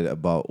finished it at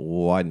about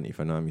 1, if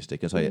I'm not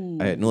mistaken. So I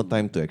had no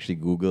time to actually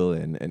Google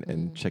and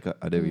check out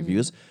other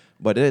reviews.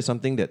 But that is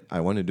something that I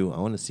want to do. I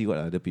want to see what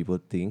other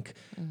people think.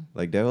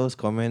 Like Daryl's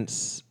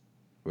comments,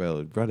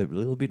 well, brought a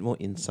little bit more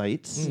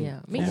insights.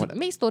 Yeah, from what-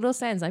 makes total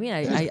sense. I mean,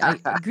 I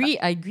agree.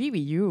 I agree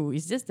with you.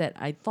 It's just that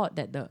I thought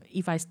that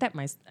if I step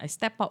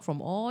out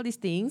from all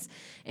these things,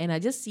 and I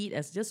just see it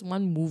as just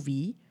one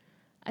movie,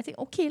 I think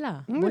okay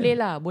lah, boleh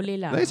lah.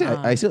 Like I said,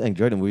 I still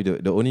enjoyed the movie.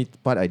 The only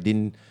part I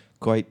didn't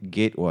quite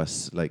get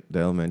was like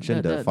Daryl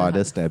mentioned, the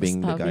father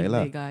stabbing the guy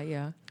lah.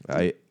 Yeah.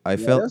 I Yeah,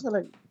 felt that's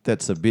like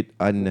that's a bit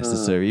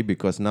unnecessary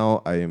because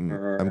now I'm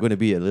going to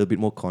be a little bit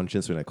more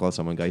conscious when I call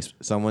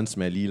someone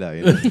smelly lah.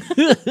 You know?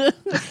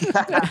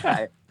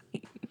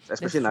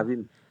 especially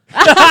Naveen.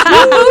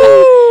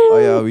 Oh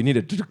yeah, we need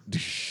a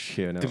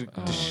here now. Oh, we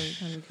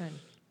can't.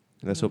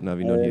 Let's hope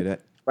Naveen don't hear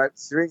that. But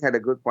Sring had a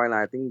good point.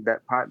 I think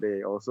that part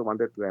they also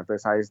wanted to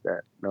emphasize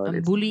that On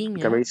it's bullying,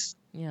 becoming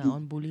yeah,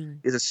 on bullying.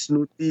 it's a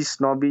snooty,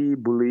 snobby,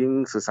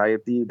 bullying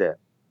society that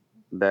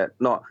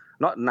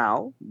not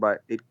now,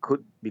 but it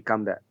could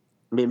become that.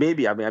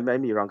 Maybe I may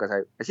be wrong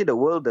because actually the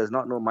world does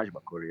not know much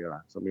about Korea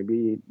lah. So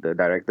maybe the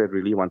director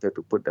really wanted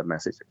to put the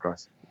message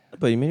across.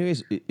 But in many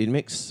ways, it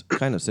makes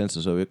kind of sense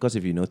also because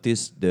if you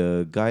notice,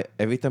 the guy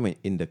every time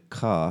in the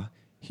car,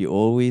 he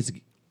always,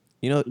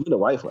 Even the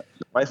wife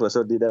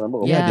also did that.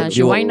 Remember? Yeah, they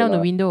she were- wind down the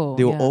window.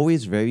 they were yeah.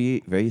 always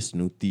very, very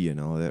snooty and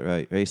all that,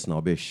 right? Very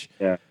snobbish.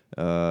 Yeah.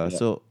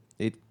 So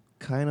it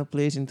kind of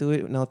plays into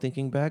it now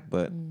thinking back,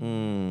 but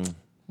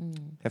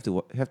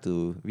have to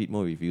read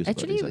more reviews.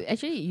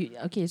 Actually,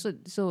 okay.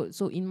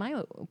 So in my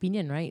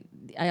opinion, right,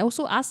 I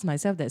also asked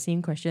myself that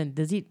same question: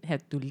 does it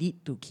have to lead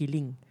to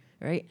killing,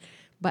 right?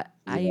 But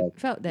I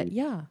felt that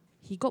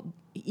he got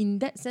in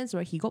that sense,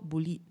 right? He got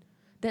bullied.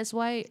 That's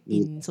why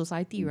in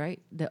society, right,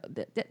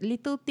 that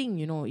little thing,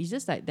 it's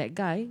just like that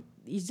guy.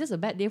 It's just a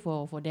bad day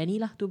for Danny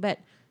lah. Too bad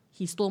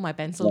he stole my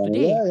pencil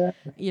today.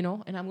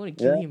 And I'm going to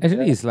kill him.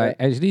 Actually, it's like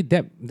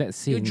that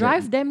scene. You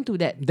drive them to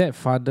that. That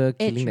father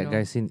edge, killing that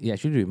guy scene. It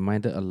actually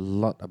reminded a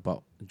lot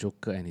about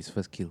Joker and his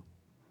first kill.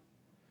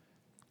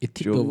 It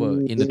tipped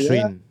over in the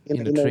train.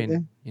 In the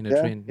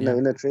train.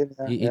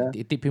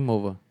 It tipped him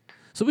over.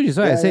 So which is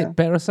why I said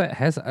Parasite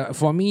has,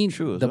 for me,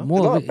 True, the so?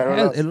 more of it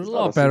parallels. has a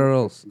lot of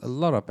parallels. A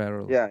lot of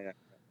parallels. Yeah.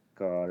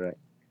 Correct.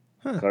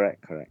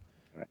 Correct.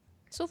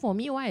 So for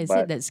me, why I But-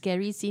 said that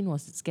scary scene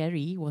was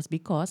scary was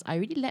because I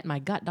really let my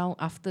guard down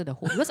after the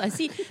whole. Because I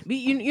see,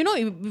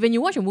 when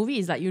you watch a movie,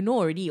 it's like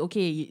already.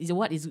 Okay,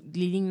 what is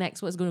leading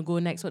next? What's going to go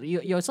next? What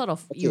you're sort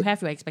of you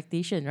have your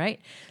expectation, right?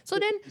 So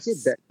then, You see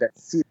that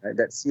scene, right?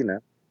 That scene,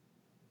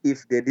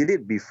 if they did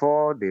it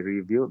before they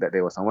revealed that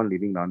there was someone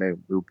living down there,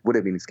 it would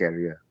have been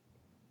scarier.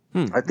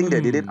 I think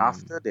they did it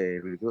after they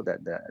revealed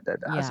that the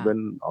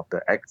husband of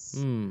the ex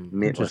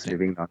maid was Interesting.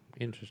 living down.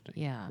 Interesting.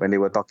 yeah, When they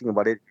were talking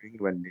about it,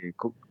 when they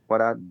cook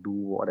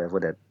whatever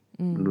that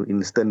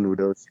instant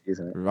noodles is.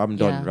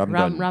 Ramdon.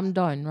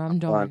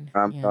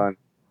 Ramdon.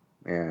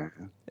 Yeah.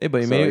 Hey,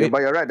 but in So, many ways,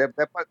 but you're right.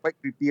 That part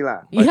quite creepy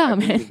lah. But Yeah, I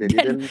think man. if they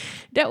didn't.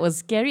 that was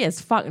scary as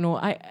fuck. No,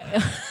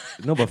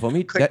 no, but for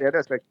me, Quite the other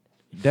aspect.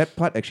 that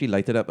part actually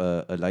lighted up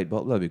a light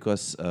bulb lah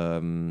because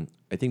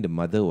I think the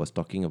mother was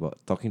talking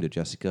to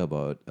Jessica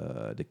about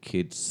the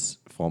kid's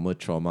former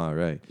trauma,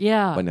 right?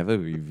 yeah, But never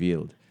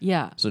revealed.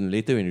 yeah, So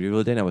later when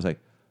revealed, then I was like,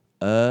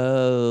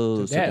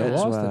 oh, so that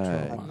that's was the why.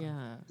 trauma. yeah.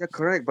 Yeah,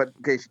 correct. But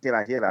okay,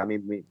 here I may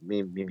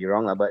be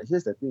wrong lah. But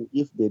here's the thing: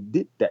 if they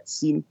did that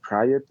scene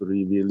prior to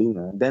revealing,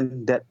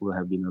 then that would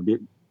have been a bit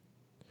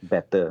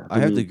better.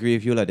 I have to agree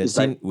with you, like that it's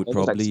scene like- it's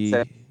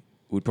like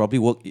would probably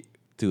work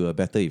to a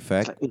better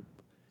effect.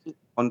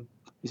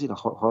 Is it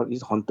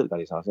haunted by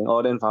his house?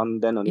 Oh, then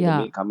only Yeah.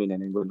 the maid come in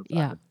and then go look.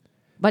 Yeah.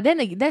 But then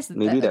that's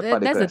Maybe that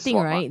part they that's could the have thing,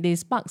 swapped, right? They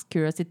sparks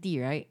curiosity,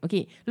 right?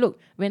 Okay, look,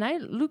 when I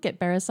look at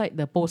Parasite,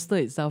 the poster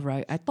itself,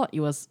 right, I thought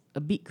it was a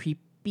bit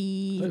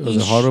creepy. It was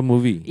a horror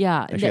movie.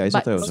 Yeah, Actually, I also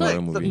thought it was a so-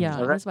 horror movie.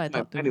 Yeah, that's what I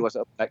thought And too. it was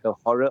like a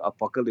horror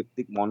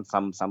apocalyptic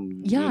some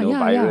Yeah,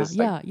 virus.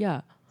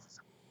 yeah.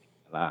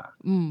 Lah.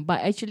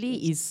 But actually,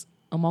 it's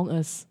Among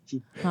Us.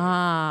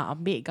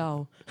 Ambil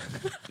kau.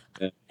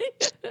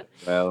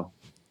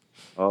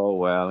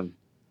 Well,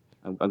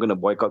 I'm gonna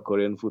boycott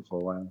Korean food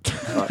for a while.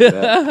 Not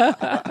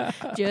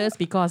that. Just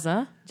because,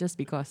 Just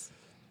because.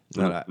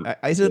 No,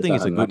 I still think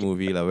it's a good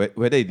movie.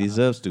 Whether it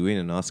deserves to win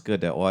an Oscar,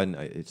 that one,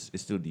 it's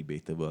still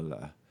debatable.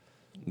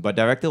 But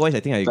director-wise, I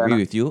think I agree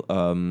with you.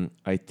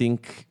 I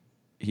think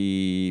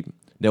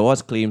there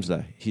was claims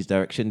his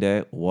direction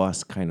there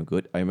was kind of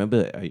good. I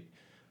remember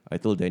I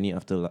told Danny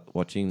after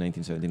watching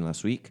 1917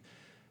 last week,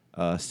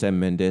 Sam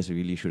Mendes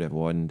really should have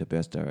won the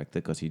best director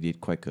because he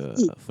did quite a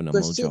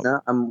phenomenal Question,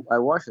 job. I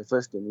watched the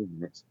first 20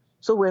 minutes.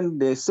 So when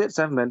they said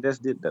Sam Mendes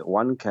did that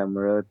one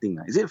camera thing,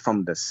 is it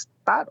from the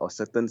start or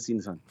certain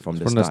scenes? From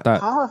the From the start.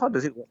 start. How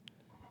does it work?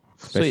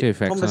 So Special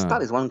effects. From the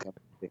start is one camera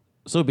thing.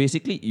 So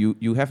basically,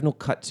 you have no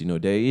cuts.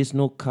 There is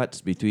no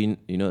cuts between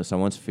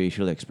someone's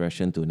facial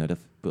expression to another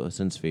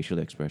person's facial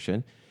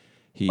expression.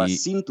 But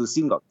scene to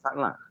scene got cut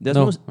lah. There's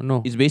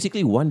No. It's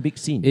basically one big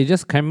scene. It's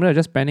just camera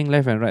just panning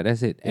left and right.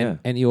 That's it.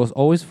 Yeah. And it was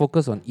always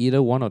focused on either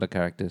one of the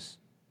characters.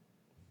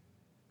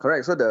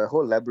 Correct. So the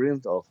whole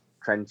labyrinth of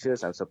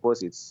trenches, I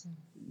suppose it's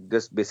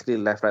just basically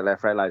left, right,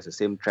 lah. It's the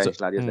same trench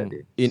lah. Just that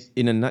they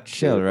In a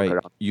nutshell, They right?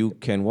 walk around. You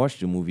can watch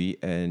the movie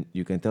and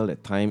you can tell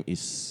that time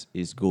is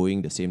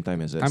going the same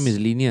time as us. Time is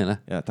linear. Lah.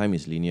 Yeah, time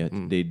is linear.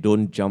 They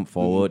don't jump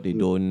forward. They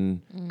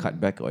don't cut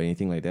back or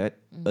anything like that,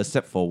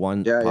 except for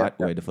one part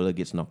where the fella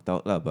gets knocked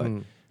out lah.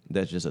 But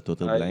that's just a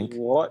total blank.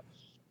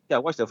 I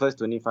watched the first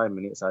 25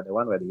 minutes. The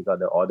one where they got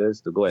the orders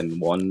to go and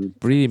warn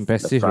Pretty the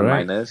impressive,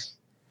 right? frontliners.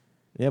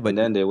 Yeah, but And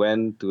then they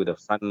went to the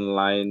front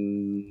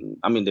line.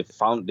 I mean, they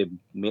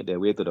made their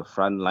way to the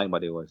front line,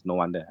 but there was no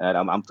one there. And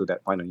I'm up to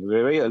that point.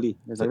 Very, very early.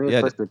 It's like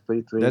yeah,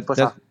 first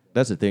half.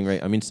 that's the thing,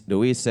 right? I mean, the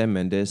way Sam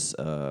Mendes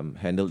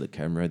handled the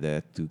camera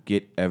there to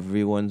get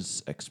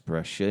everyone's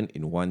expression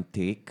in one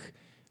take.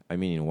 I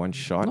mean, in one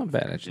shot. Not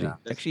bad, actually.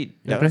 Yeah. Actually,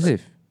 that was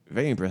Impressive.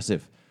 very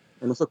impressive.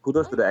 And also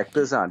kudos to the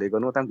actors. They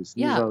got no time to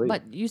sneeze. Yeah, already.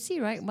 but you see,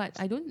 right? But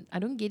I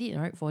don't get it,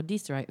 right? For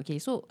this, right? Okay,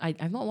 so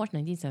I've not watched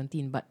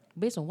 1917, but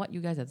based on what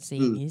you guys are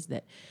saying is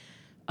that,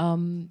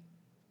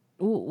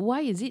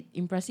 why is it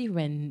impressive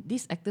when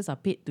these actors are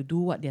paid to do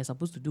what they are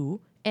supposed to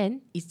do,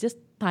 and it's just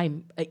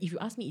time? If you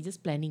ask me, it's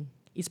just planning.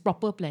 It's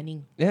proper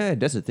planning. Yeah,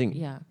 that's the thing.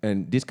 Yeah.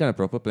 And this kind of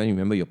proper planning,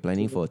 remember, you're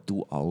planning for a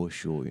 2-hour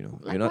show, You're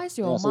not Likewise,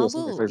 your so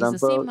Marvel for is the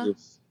example, same. if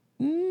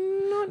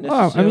not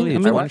Well, necessarily. I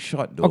It's mean, one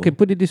shot though. Okay,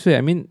 put it this way.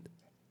 I mean,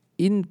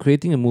 in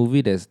creating a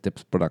movie, there's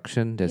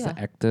production, there's the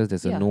Yeah. actors,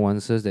 there's the Yeah.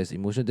 nuances, there's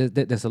emotion.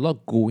 There's a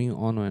lot going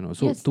on.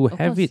 So Yes, to of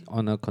have course. it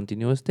on a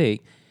continuous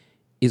take,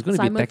 it's going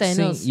to be taxing.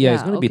 Simultaneous, Yeah, it's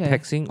yeah, going to be okay.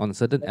 taxing on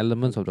certain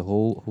elements of the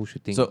whole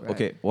shooting. So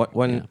okay,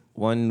 one Yeah.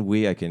 one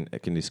way I can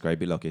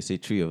describe it. Like, okay, say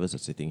 3 of us are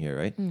sitting here,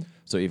 right?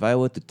 So if I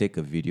were to take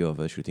a video of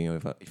us shooting,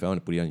 if I want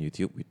to put it on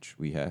YouTube, which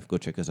we have, go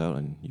check us out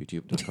on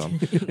YouTube.com.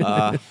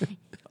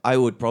 I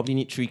would probably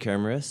need 3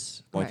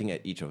 cameras pointing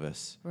at each of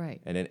us,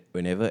 Right. and then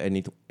whenever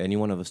any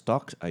one of us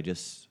talks, I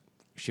just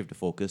shift the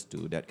focus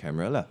to that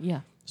camera lah.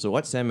 Yeah. So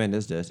what Sam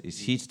Mendes does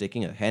is he's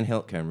taking a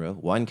handheld camera,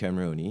 one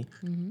camera only,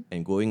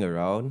 and going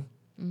around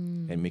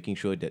and making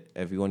sure that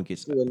everyone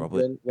gets when, proper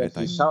when he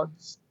airtime.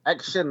 shouts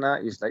action,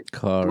 it's like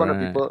 200 Correct.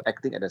 people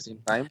acting at the same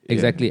time.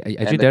 Exactly. And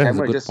Actually, the that is a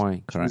camera good just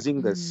point. Correct.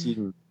 choosing the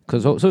scene.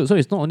 Because so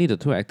it's not only the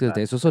 2 actors.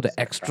 There's also the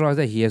extras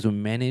that he has to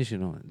manage.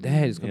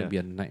 That is going to Yeah. be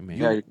a nightmare.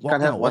 Yeah, you walk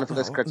can't have now, one walk fella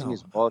now, walk scratching now.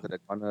 his ball to the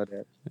corner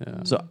there.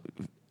 So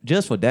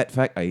just for that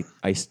fact,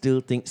 I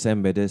still think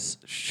Sam Mendes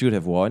should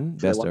have won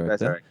Best One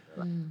Director.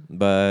 lah.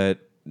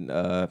 But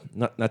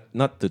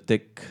not to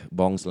take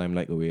Bong's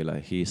limelight away.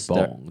 Like his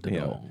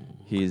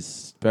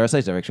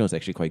Parasite's direction was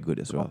actually quite good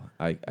as well.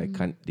 I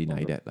can't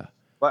deny that lah.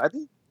 But I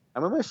think I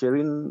remember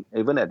Sherin,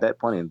 even at that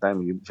point in time,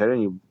 you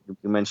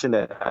mentioned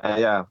that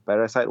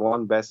Parasite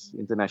won Best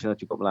International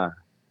cukup lah.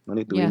 No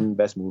need to Yeah. win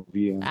Best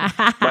Movie.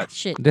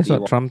 Shit. That's He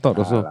what Trump thought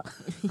also. lah.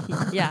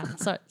 Yeah.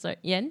 Sorry.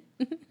 Yen?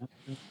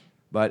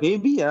 But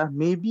Maybe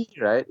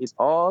right? It's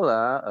all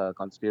a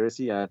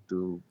conspiracy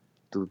to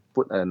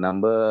put a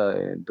number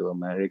into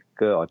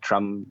America or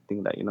Trump.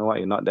 Think that, you know what,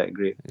 you're not that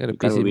great. Gotta You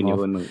can't piss him win your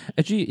off. own.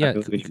 Actually, yeah, I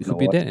don't it really could know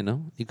be what. that,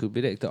 It could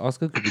be that. The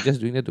Oscar could be just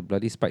doing that to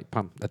bloody spite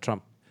pump the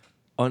Trump.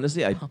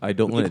 honestly, I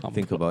don't want to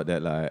think about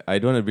that lah. I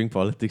don't want to bring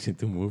politics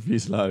into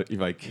movies lah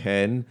if I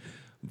can,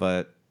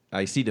 but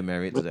I see the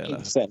merits there lah.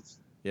 Makes sense.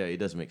 Yeah, it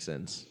does make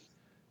sense.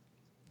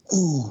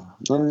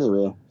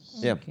 Anyway,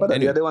 Yeah. but the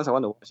Anyway, other ones I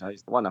want to watch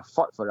is the one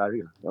Ford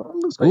Ferrari. That one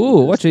looks quite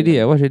Oh, watch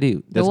interesting. already. Watch already.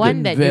 The one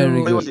that very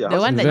you, good. the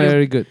one that you,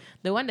 Very good.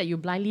 the one that you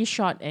blindly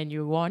shot and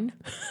you won.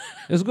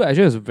 It was good.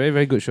 Actually, it was a very,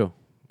 very good show.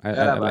 I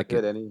Yeah, but like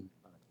it. Danny.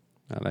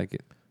 I like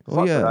it.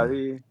 Ford yeah.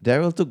 Ferrari.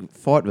 Daryl took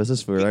Ford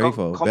versus Ferrari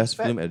for best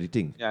compare- film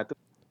editing. Yeah,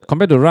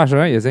 Compared to Rush,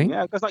 right? You're saying?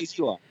 yeah, that's not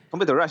easy.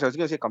 Compared to Rush, I was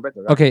going to say compared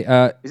to Rush. Okay.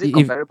 Is it if,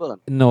 comparable?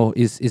 no,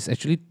 it's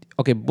actually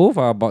okay. Both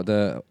are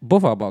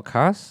about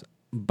cars,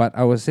 but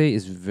I would say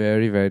it's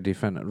very, very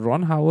different.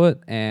 Ron Howard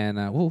and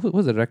who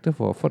was the director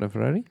for Ford and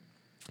Ferrari?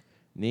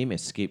 Name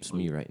escapes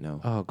me right now.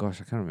 Oh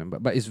gosh, I can't remember.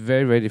 But it's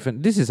very, very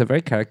different. This is a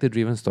very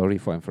character-driven story,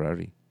 Ford and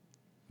Ferrari.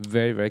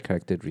 Very, very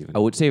character-driven. I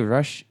would say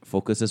Rush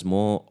focuses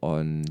more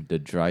on the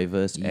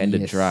drivers and the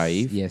Yes,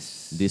 drive. Yes.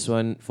 This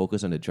one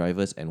focus on the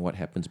drivers and what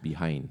happens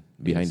behind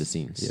the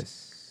scenes.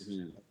 Yes.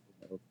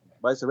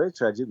 But it's a very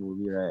tragic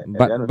movie, right? At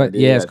the end of But the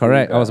day, yes, I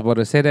correct. think, I was about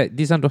to say that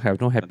this one don't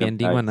have no happy the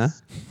ending one,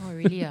 price. Oh,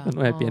 really?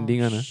 No happy ending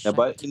one, Yeah,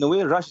 but in a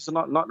way, Rush is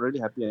not really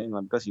happy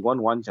anymore because he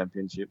won one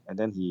championship and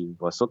then he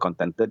was so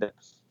contented that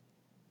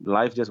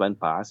life just went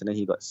past and then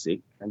he got sick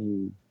and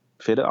he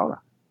faded out.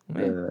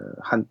 The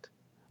hunt.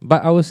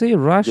 But I would say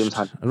James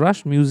Hunt.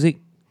 Rush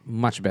music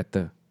much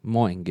better,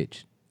 more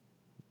engaged.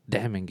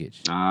 damn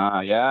engaged.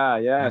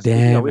 Yeah.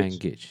 Speaking of Damn which,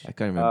 engaged. I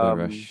can't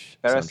remember Rush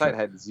Parasite soundtrack.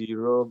 had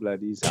zero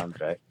bloody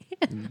soundtrack.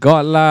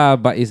 God lah,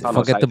 but it's Sound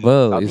of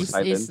forgettable. silence. Sound of It's It's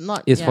silence. not.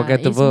 it's yeah,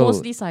 forgettable. It's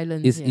mostly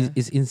silence.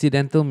 It's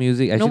incidental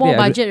music. No Actually, more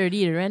budget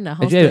already. The rent the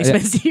house too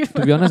expensive.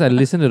 to be honest, I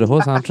listened to the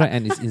whole soundtrack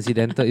and it's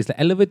incidental. It's like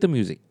elevator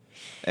music.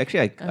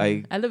 Actually,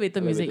 Elevator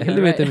music. Elevator. you're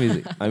Elevator right.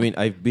 music. I mean,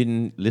 I've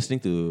been listening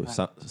to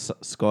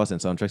scores and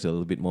soundtracks a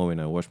little bit more when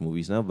I watch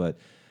movies now, but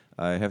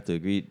I have to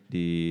agree,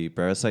 the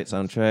Parasite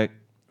soundtrack,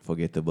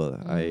 forgettable.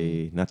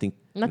 Nothing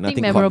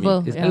Nothing caught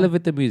memorable. me. It's Yeah.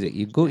 elevator music.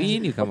 You go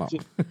in, you come out.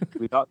 Watch it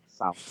without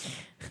sound.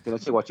 You can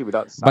actually watch it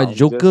without sound. But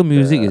Joker just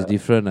music is the-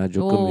 different.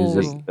 Joker Oh,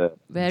 music. Just the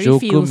very Joker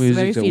feels. music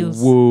Very is a feels.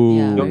 whoa.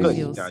 Yeah, very Joker,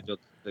 feels.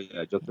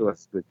 Joker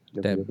was good.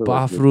 That Joker was good.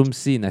 bathroom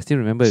scene, I still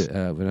remember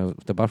when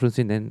the bathroom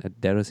scene. Then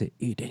Daryl said,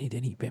 "Hey,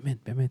 Danny, Batman."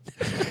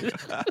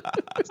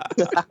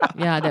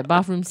 Yeah, that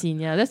bathroom scene.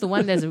 Yeah, that's the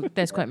one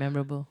that's quite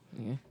memorable.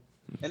 Yeah.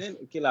 And then,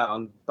 okay, lah,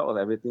 on top of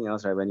everything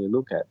else, right, when you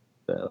look at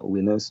the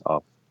winners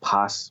of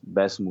past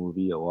Best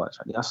Movie Awards,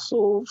 right, they are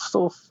so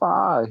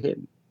far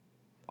ahead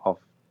of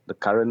the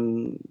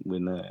current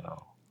winner, you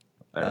know.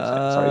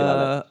 Sorry,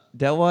 lah.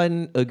 That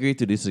one agree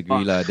to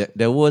disagree lah.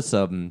 There was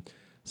some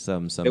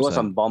There were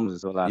some bombs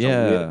as well, lah, some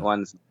Yeah. weird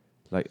ones.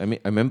 like I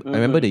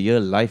remember the year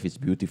Life is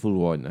Beautiful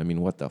won. I mean,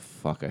 what the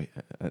fuck? I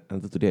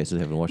until today I still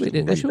haven't watched Wait,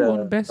 the that movie. show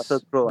won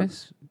Russell Crowe one.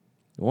 best.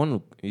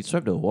 He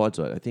swept the awards.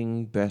 Right? I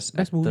think best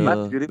Best actor, movie. Life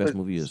is Beautiful. best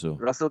movie or so.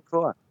 Russell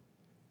Crowe.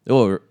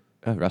 Oh,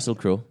 Russell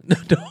Crowe,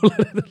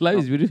 Life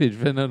is Beautiful. is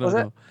different. No. What's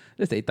that?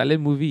 That's the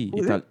Italian movie.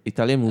 Who is it?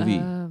 Italian movie.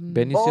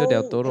 Benicio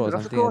del Toro or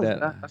Russell something Crowe like is-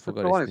 that. I Russell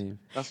forgot Crowe his is- name.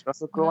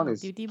 Russell Crowe one is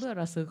Tiba-tiba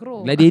Russell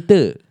Crowe.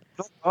 Gladiator.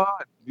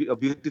 A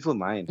Beautiful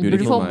Mind.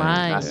 Beautiful Beautiful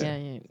Mind, Mind. yeah.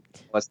 Yeah.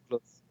 Was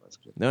close.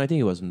 No, I think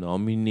he was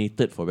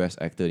nominated for best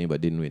actor, but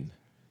didn't win.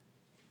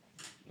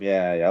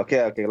 Yeah.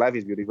 Okay. Life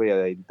is Beautiful. Yeah,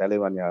 the Italian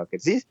one. Yeah. Okay.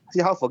 See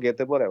how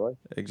forgettable that was.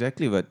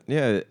 Exactly, but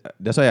yeah,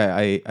 that's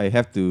why I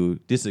have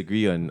to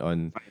disagree on.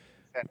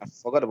 I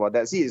forgot about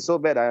that. See, it's so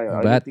bad. I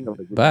But didn't think of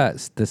the good but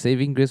the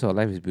saving grace of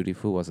Life is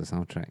Beautiful was a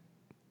soundtrack.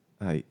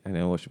 I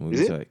never watched the movie,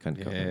 Is it? so I can't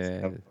comment.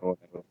 Yeah.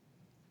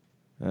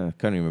 one.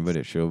 Can't remember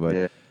that show, but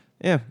Yeah.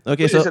 yeah.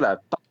 Okay, So, so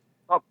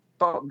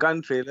Top Gun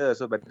trailer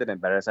also better than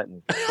Parasite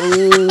movie.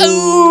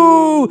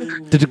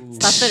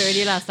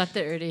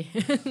 Started already.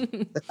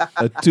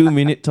 a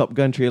 2-minute Top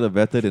Gun trailer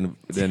better than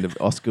the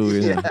Oscar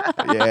winner.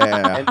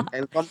 Yeah.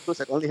 and Tom Cruise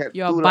had only had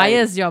You're two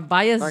biased. lines, You're not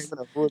biased. even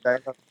a full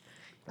dialogue.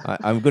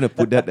 I'm gonna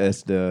put that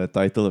as the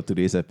title of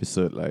today's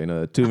episode. Like,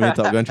 2-minute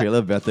Top Gun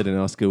trailer better than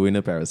Oscar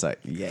winner Parasite.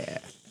 Yeah.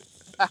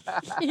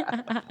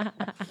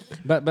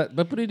 But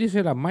put it this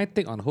way, my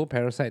take on whole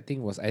Parasite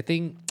thing was I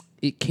think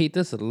it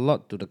caters a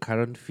lot to the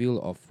current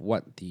feel of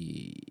what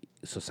the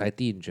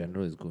society in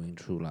general is going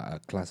through.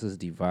 Classes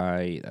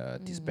divide,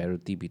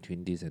 disparity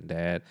between this and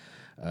that.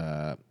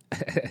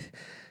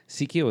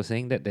 CK was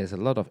saying that there's a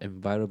lot of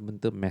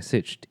environmental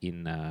message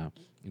in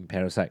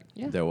Parasite.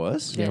 Yeah. There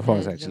was. Yeah, There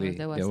was there actually. was,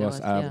 there was, There there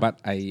was. was, yeah. But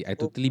I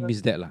totally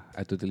missed that.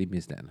 I totally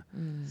missed that.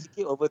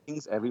 CK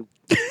overthinks every.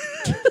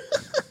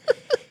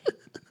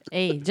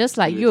 Hey, just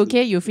like you,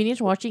 okay? You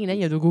finish watching and then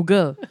you have to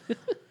Google.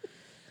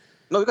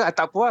 No, because I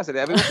tak puas.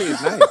 Everything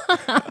is nice.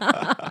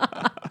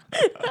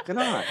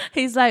 Cannot.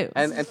 He's like,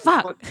 And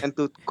fuck.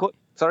 to quote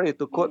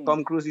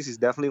Tom Cruise, this is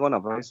definitely one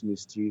of his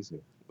mysteries.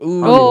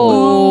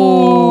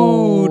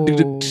 Oh.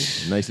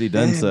 Nicely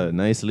done, sir.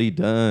 Nicely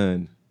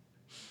done.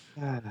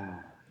 Yeah.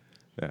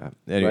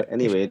 Anyway, But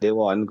anyway, they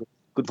won.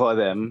 Good for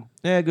them.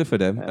 yeah, good for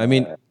them. I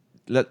mean,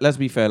 let's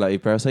be fair. Like,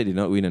 if Parasite did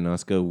not win an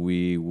Oscar,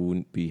 we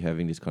wouldn't be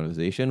having this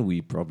conversation. We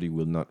probably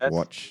will not That's-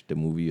 watch the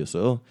movie or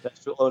so.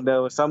 That's true.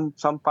 There were some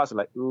parts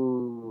like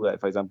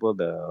for example,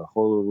 the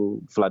whole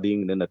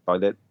flooding, then the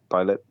toilet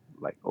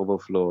like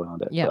overflow and all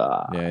that. Yeah.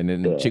 Yeah, and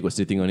then the chick was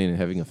sitting on it and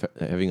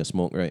having a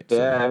smoke, right? So-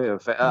 Yeah, having a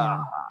shit.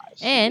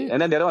 And-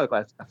 then the other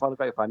one I found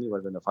quite funny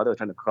was when the father was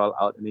trying to crawl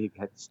out and then he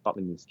had to stop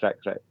in his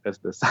tracks, right? Because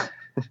the son,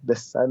 the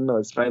son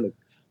was trying to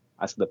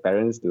ask the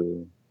parents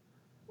to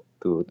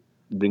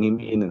bring him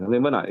in.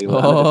 Remember not? It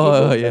was under the Oh,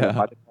 table, and yeah. the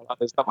father called out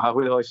and stop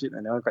halfway the whole shit,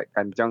 and that one quite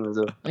kanchang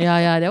also.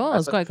 Yeah, that one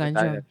was I quite thought the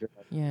guy kanchang. actually-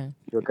 Yeah.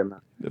 sure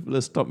kena. The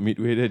fella stopped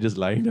midway there, just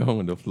lying down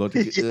on the floor.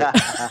 Yeah.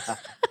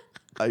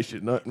 I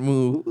should not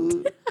move.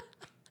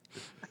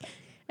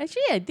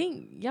 Actually, I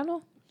think,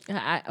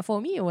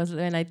 for me, it was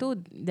when I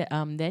told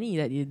Danny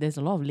that there's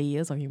a lot of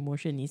layers of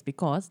emotion is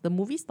because the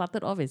movie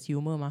started off as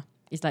humor, ma.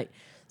 It's like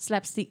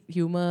slapstick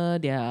humor.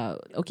 They're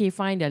okay,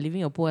 fine. They're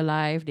living a poor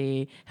life.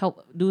 They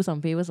help do some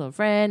favors for a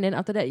friend. Then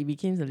after that, it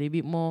becomes a little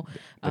bit more.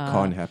 The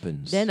con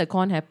happens. Then the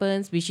con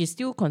happens, which is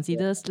still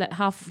considered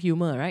half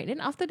humor, right?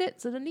 Then after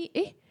that, suddenly,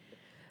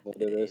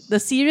 the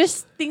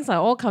serious things are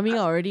all coming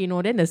out already.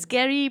 Then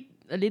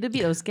a little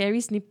bit of scary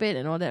snippet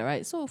and all that,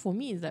 right? So for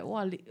me, it's like,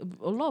 wow,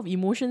 a lot of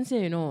emotions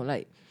here,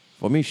 like.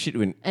 For me, shit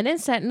when And then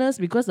sadness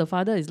because the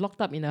father is locked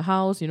up in the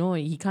house,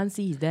 he can't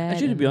see his dad.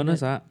 Actually, to and be all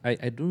honest, that. I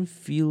don't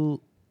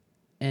feel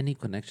any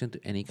connection to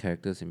any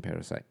characters in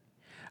Parasite.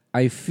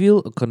 I feel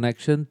a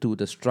connection to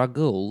the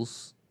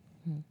struggles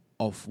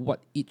of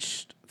what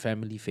each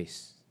family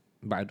face.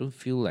 but I don't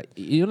feel like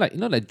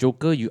like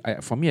Joker.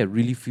 For me, I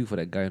really feel for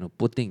that guy.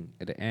 Poor thing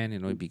at the end,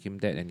 he became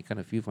that, and you kind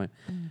of feel for him.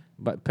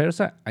 But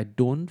Parasite, I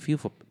don't feel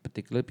for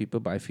particular people,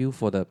 but I feel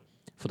for the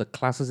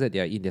classes that they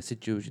are in, their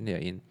situation they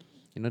are in.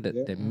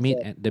 That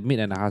maid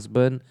and the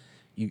husband,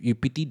 you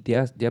pity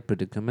their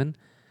predicament.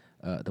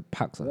 The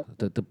parks,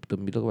 the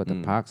middle of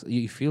the parks,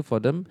 you feel for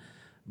them,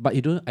 but I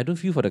don't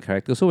feel for the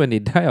character. So when they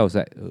die, I was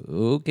like,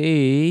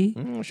 okay.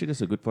 Actually,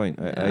 that's a good point.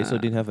 I also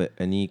didn't have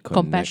any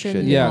Compassion,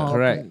 connection. Yeah, or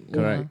correct.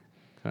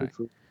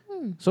 True.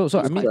 So True.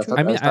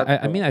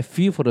 I mean I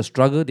feel for the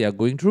struggle they are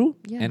going through,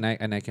 Yeah.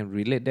 and I can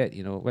relate that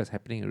what's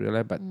happening in real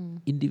life, but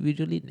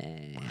individually,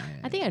 nah.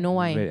 I think I know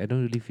why. I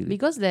don't really feel it.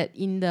 Because that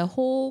in the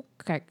whole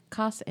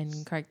cast and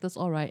characters,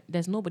 all right,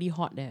 there's nobody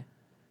hot there.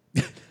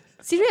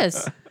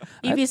 Serious.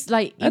 If it's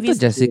like, I if thought it's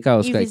Jessica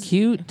was if quite it's-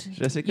 cute.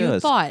 Jessica you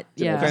was thought,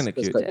 yeah. kind of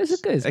cute.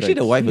 Jessica is Actually,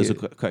 the quite wife was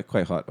cute.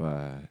 quite hot.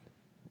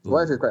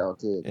 Wife is quite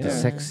okay. The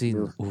sex scene.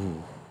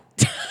 Ooh.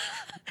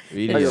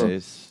 Really Aiyo.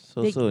 is.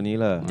 So ni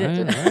lah. The-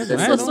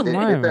 I So- don't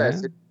mind, man.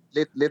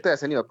 Later I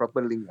send you a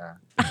proper link.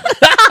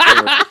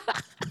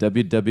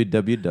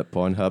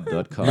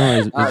 www.pornhub.com. No,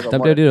 it's got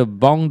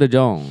www.bong the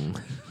jong.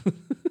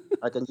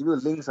 I can give you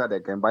links that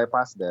can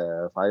bypass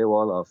the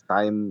firewall of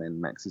time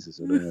and Maxis,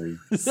 so don't worry.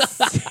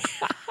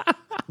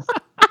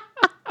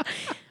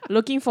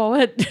 Looking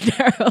forward,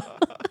 Daryl.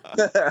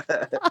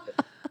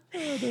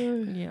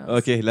 Yes.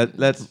 Okay,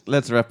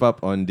 let's wrap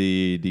up on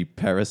the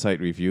Parasite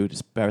review.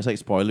 This Parasite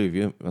spoiler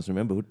review. Must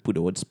remember who put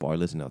the word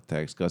spoilers in our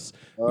text because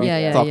we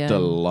Yeah, talked yeah. a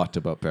lot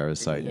about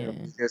Parasite. Yeah.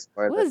 Just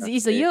Well, spoil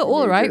it's that. a year They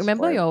old, right? just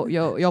Remember spoil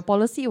your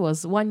policy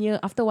was 1 year.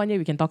 After 1 year,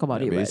 we can talk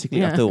about it. right? Basically,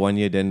 Yeah. after 1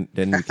 year, then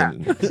we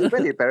can. it.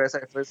 When did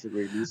Parasite first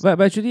release?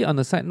 But actually, on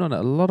the side note,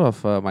 a lot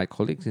of my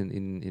colleagues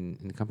in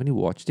the company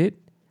watched it.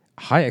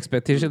 High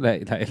expectation,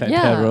 like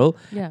Yeah, Daryl.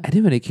 yeah. And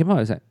then when it came out,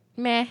 I was like,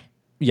 Meh.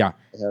 yeah,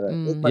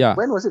 But Yeah.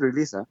 when was it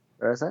released?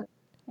 Parasite?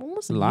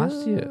 Almost a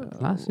last year,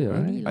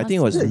 Only right? I think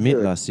it was year. mid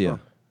Yeah. last year.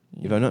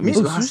 If I'm not Mid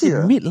mistaken, last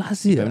year? Mid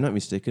last if year. I'm not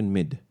mistaken,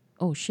 mid.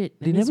 Oh shit!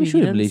 They That means never we show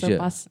in didn't Malaysia.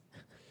 surpass-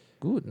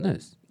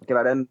 Goodness. Okay,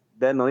 but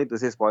then no need to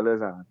say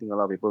spoilers. I think a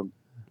lot of people.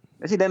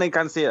 Actually, then I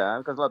can't say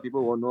because a lot of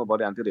people won't know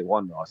about it until they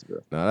won the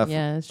Oscar. Nah,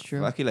 Yeah, that's true.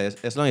 Lucky, like,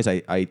 as long as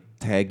I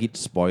tag it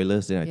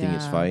spoilers, then I think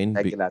it's Yeah. fine.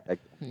 Tag it lah, tag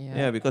it.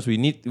 Yeah, because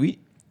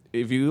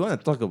if you want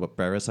to talk about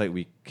Parasite,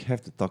 we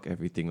have to talk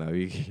everything lah.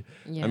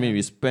 I mean,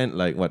 we spent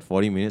like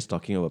 40 minutes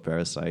talking about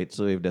Parasite.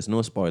 So if there's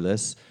no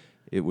spoilers,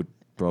 it would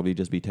probably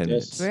just be 10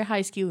 Yes. minutes. Very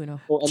high skill, you know.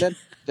 Oh, and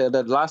then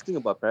the last thing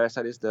about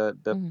Parasite is the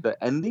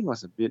ending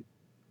was a bit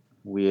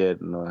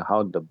weird.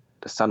 How the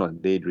son was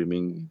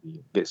daydreaming.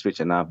 He gets rich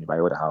enough, he buy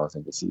over the house,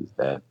 and he sees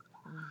that.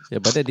 Yeah,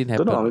 but that didn't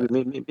Don't happen.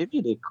 know.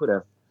 Maybe they could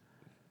have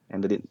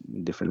ended it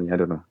differently. I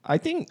don't know. I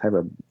think Have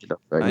a bit of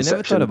I never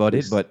Inception thought about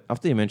it, twist. but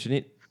after you mention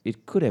it,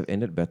 it could have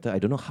ended better. I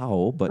don't know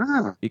how, but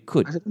it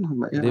could. I don't know.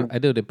 But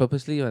yeah. They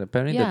purposely,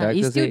 apparently the Yeah, director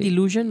it's still said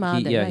delusion, ma.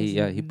 he- that yeah, guy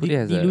is he put it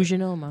as a-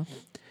 delusional, ma.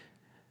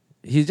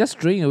 he's just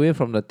straying away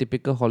from the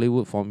typical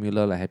Hollywood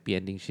formula, like happy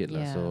ending shit.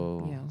 Yeah,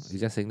 So yeah.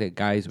 he's just saying that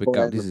guys wake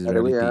Oh, up, this is by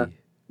the way, reality.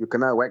 you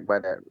cannot whack by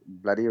that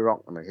bloody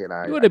rock on the head.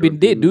 You would have been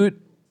dead, dude.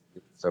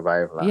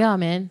 Survive lah. Yeah,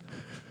 man.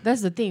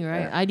 That's the thing,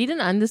 right? I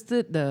didn't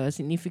understood the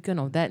significance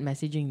of that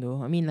messaging,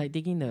 though. I mean, like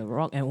taking the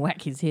rock and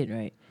whack his head,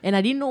 right? And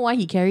I didn't know why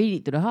he carried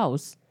it to the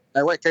house.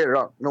 And what carry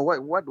rock? No,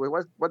 what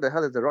the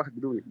hell does the rock have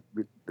to do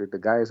with the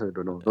guys? I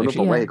don't know. Don't know Actually,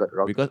 from where yeah. he got the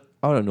rock. Because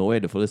out of nowhere,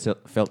 the fellow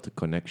felt a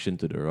connection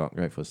to the rock,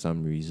 right? For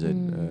some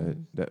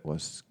reason, that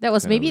was That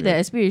was kinda maybe the weird.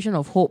 aspiration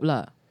of hope,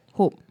 lah.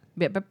 Hope.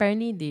 But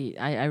apparently,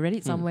 I read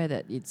it somewhere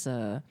that it's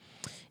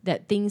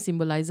that thing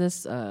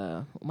symbolizes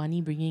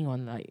money bringing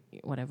on like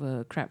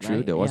whatever crap. True,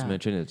 right? that was Yeah.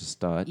 mentioned at the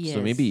start. So Yes.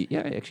 maybe,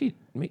 it actually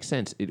makes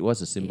sense. It was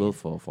a symbol Yes.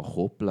 for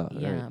hope, lah.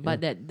 Yeah, right? but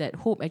that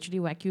hope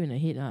actually whack you in the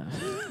head, lah.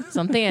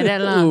 Something like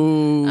that,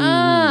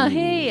 lah.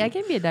 Hey, I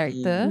can be a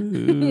director.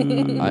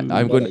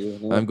 I'm going. you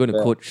know, I'm going to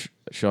yeah. quote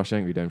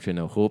Shawshank Redemption.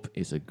 Now, hope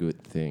is a good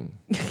thing.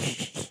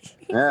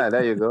 Yeah,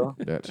 there you go.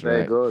 That's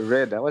There right. you go.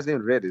 Red. What's his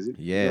name? Red, is it?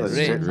 Yes,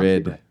 Red.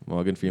 Red.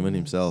 Morgan Freeman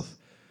himself.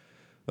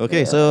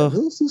 Okay, so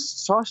This is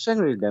Shawshank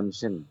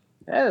Redemption.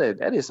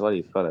 That is what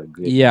you call a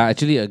great. Yeah, I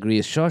actually agree.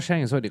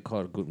 Shawshank is what they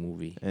call a good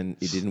movie. and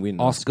it didn't win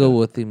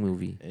Oscar-worthy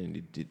movie. and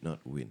it did not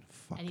win.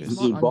 And Fuckers.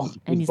 it's not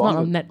on- and it's not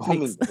on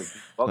Netflix.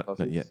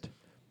 Not yet.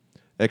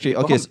 Actually,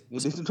 okay. You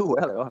didn't do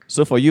well at all.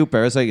 So for you,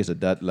 Parasite is a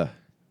dud lah.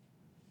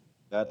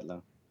 That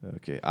lah.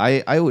 Okay,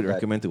 I would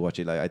recommend to watch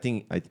it. Like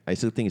I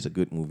still think it's a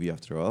good movie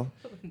after all.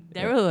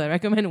 Daryl, I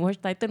recommend watch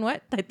Titan.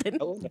 What Titan?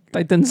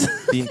 Titans.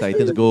 Teen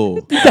Titans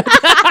Go.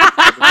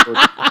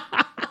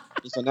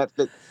 It's on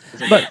Netflix.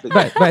 It's on but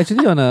Netflix. but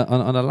actually on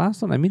the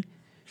last one, I mean,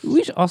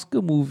 which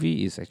Oscar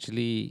movie is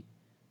actually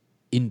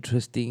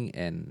interesting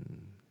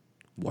and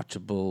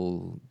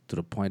watchable to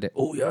the point that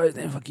it's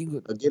damn fucking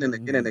good? Again and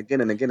again and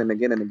again and again and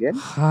again and again.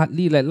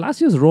 Hardly. Like last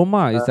year's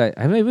Roma is like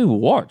I haven't even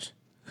watched.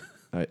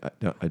 I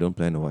don't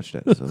plan to watch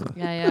that. So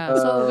Yeah.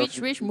 So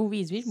which movie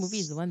is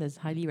the one that's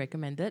highly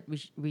recommended?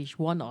 Which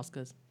won the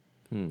Oscars?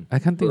 I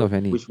can't think of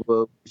any.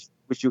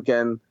 Which you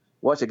can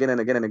watch again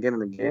and again and again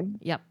and again.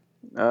 Yep.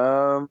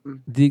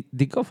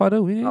 Did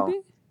Godfather win Oh,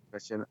 anything?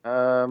 question.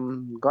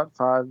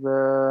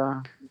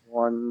 Godfather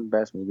won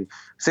best movie.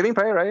 Saving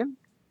Private Ryan.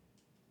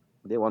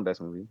 They won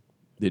best movie.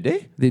 Did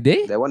they? Did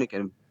they? That one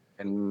you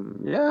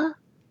yeah.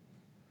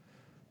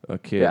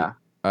 Okay, Yeah.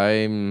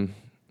 I'm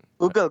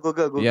Google.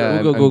 yeah,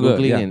 Google, I'm Google,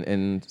 googling yeah.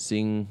 and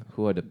seeing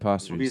who are the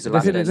past Movies the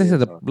That's last it. recipients. 10 This is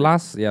years. the Or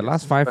last. Yeah, yes.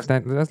 last five.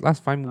 Because,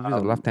 Last 5 movies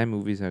or last um, 10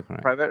 movies. Are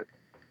correct. Private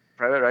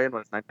Ryan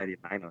was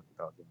 1999 or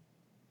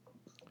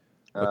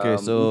 2000. Okay,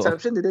 so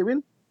Inception, did they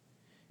win?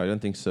 I don't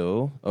think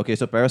so. Okay,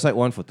 so Parasite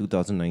won for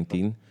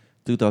 2019.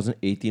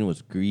 2018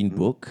 was Green Mm-hmm.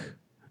 Book.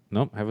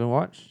 Nope, haven't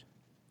watched.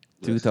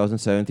 Yes.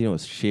 2017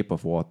 was Shape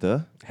of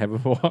Water.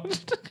 Haven't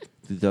watched.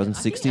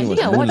 2016 I was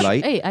think I watched.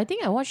 Moonlight. Hey, I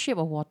think I watched Shape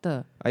of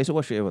Water. I used to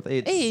watch Shape of Water.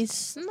 Hey,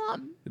 it's not.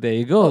 There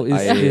you go.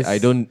 I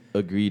don't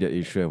agree that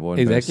it should have won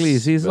Exactly,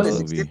 best, see, best so-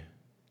 movie.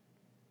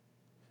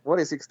 What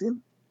is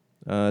 16?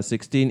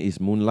 16 is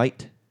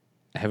Moonlight.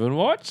 Haven't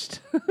watched.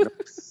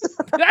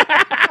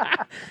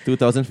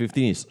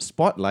 2015 is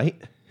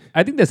Spotlight.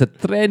 I think there's a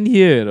trend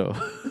here, though.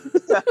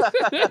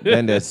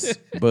 Then there's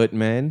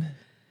Birdman.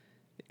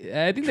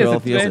 I think there's a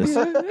 12 years,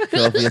 trend a, here.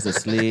 12 years a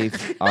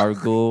Slave.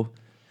 Argo.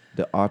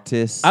 The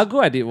Artist. Argo,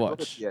 I did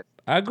watch. Yes.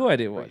 Argo, I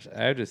did watch.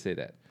 I have to say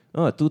that.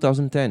 Oh,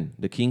 2010,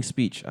 The King's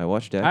Speech. I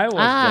watched that. I watched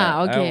that.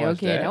 I Okay, watched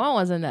okay. That. That one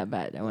wasn't that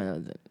bad. That one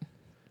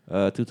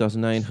wasn't.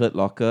 2009, Hurt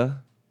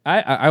Locker.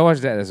 I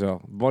watched that as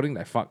well. Boring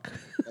like fuck.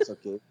 That's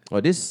okay.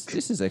 Oh, this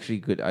is actually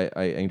good.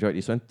 I enjoyed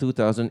this one.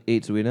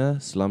 2008's winner,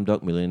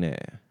 Slumdog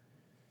Millionaire.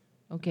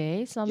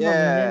 Okay, some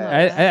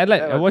Yeah.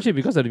 I watch it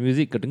because of the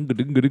music. Gadung,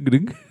 gadung, gadung,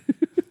 gadung.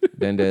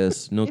 Then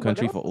there's No But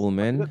Country that for was Old a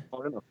Men. good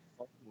foreign or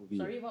foreign movie.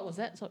 Sorry, what was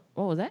that?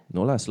 What was that?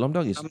 No lah,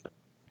 Slumdog is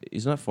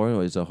it's not foreign.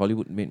 It's a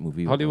Hollywood made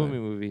movie. Hollywood What?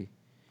 movie.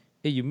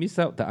 Hey, you missed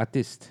out the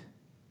artist.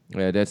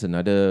 Yeah, that's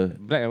another.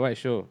 Black and white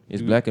show.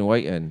 It's black and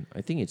white, and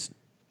I think it's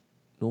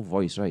no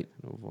voice, right?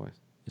 No voice.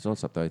 It's all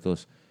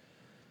subtitles.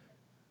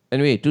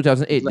 Anyway,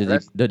 2008, Like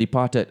that. The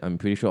Departed. I'm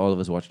pretty sure all of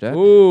us watched that.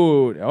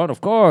 Oh, that one, of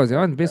course. That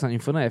one based on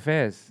Infernal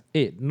Affairs.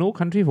 Hey, No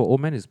Country for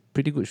Old Men is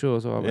pretty good show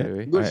also, by Yeah. the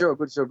way. Good show,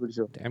 good show, good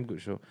show. Damn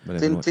good show. But I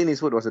haven't watched- Clint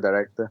Eastwood was the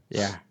director.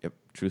 Yeah. Yep,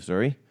 true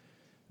story.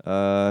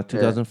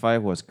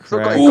 2005 was So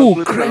Crash. in Ooh, conclusion,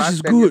 the Crash last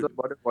is 10 years, good. don't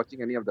bother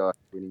watching any of the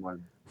winning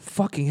one.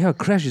 Fucking hell,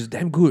 Crash is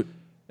damn good.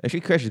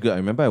 Actually, Crash is good. I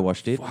remember I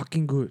watched it.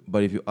 Fucking good.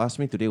 But if you ask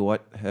me today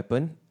what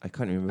happened, I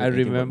can't remember. I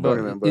anything about remember, it.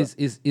 Don't remember.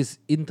 It's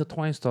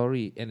intertwined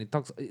story and it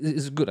talks.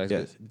 It's good. It's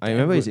Yes, good. I Damn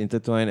remember good. it's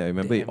intertwined. I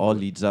remember it Damn all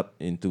good. leads up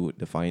into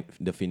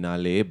the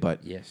finale.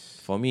 But Yes.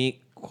 for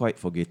me, quite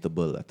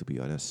forgettable, to be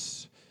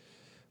honest.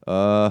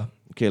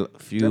 Okay, a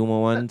few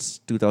more ones.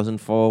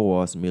 2004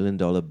 was Million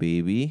Dollar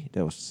Baby.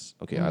 That was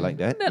okay. I like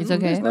that. It's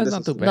okay. That's This not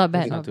is too bad. not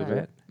That's bad, not not too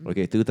bad. bad.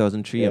 Okay,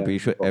 2003. I'm Yeah. pretty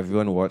sure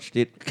everyone watched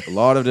it.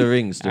 Lord of the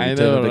Rings: The I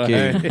Return of know, the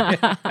King. right?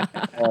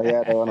 Oh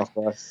yeah, that one of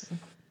course.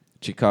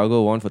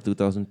 Chicago won for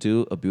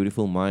 2002. A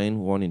Beautiful Mind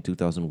won in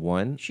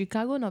 2001.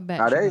 Chicago, not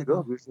bad. There you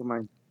Chicago. go. Beautiful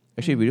Mind.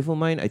 Actually, Beautiful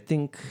Mind, I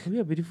think We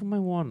are beautiful my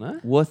one, huh?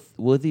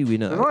 worthy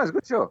winner. No, it's a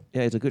good show.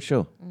 Yeah, it's a good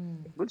show.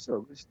 Good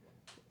show. Good show.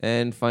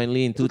 And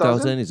finally, in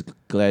 2000? 2000 is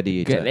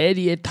Gladiator.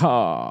 Gladiator.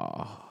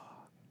 Oh,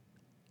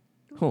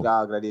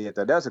 Yeah,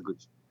 Gladiator. That's a good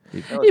show.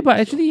 That was Hey, a but good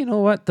actually, you know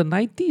what? The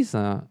 90s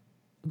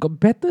got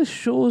better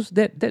shows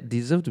that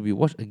deserve to be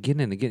watched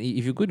again and again.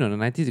 If you go to the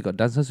 90s, you got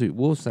Dances with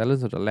Wolves,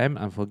 Silence of the Lamb,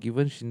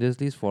 Unforgiven,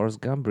 Schindler's List,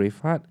 Forrest Gump,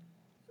 Braveheart.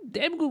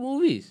 Damn good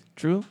movies.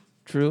 true,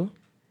 true.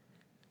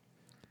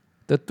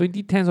 The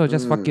 2010s will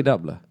just fuck it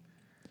up, lah.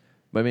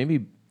 But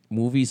maybe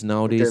movies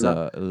nowadays now-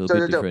 are a little So,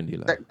 bit different.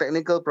 lah.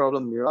 technical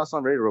problem. Your last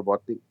one very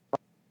robotic.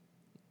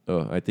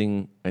 Oh, I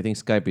think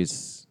Skype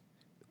is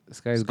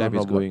Sky is Skype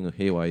is going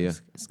haywire.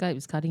 Skype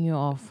is cutting you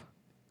off.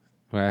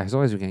 Well, as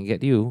long as we can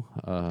get you.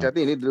 I think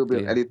you need to do a bit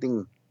of yeah.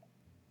 editing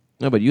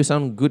No, but you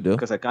sound good though.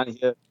 because I can't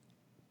hear.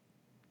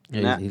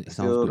 Yeah, Nah, it sounds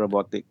still good.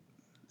 robotic.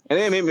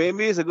 Anyway,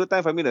 maybe it's a good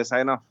time for me to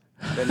sign off.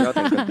 Then you all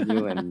can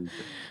continue and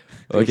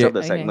finish Okay. up the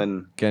Okay.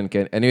 segment. Can.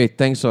 Anyway,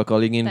 thanks for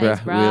calling in,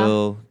 Thanks, bruh. bruh.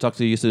 We'll talk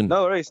to you soon.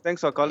 No worries.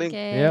 Thanks for calling.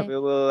 Okay. Yep. We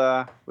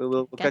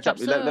will catch up.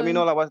 Catch up Let me soon.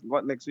 know lah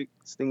what next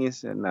week's thing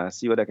is and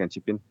see whether I can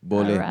chip in.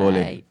 Boleh.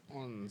 Alright.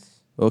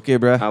 Okay,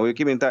 bruh. We'll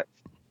keep in touch.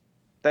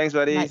 Thanks,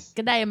 Mate, buddies.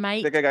 kedai,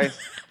 mate. Take care, guys.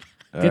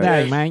 Good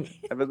night, mate.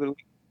 Have a good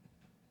week.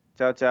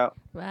 Ciao, ciao.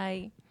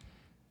 Bye.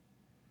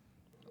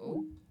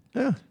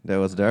 Yeah, that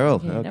was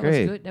Daryl. Okay,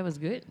 Okay. That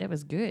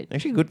was good.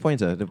 Actually, good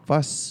points. The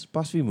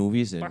past few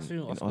movies in, Past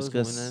few in Oscars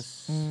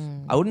Oscars,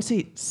 Mm. I wouldn't say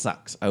it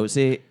sucks. I would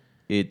say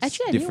it's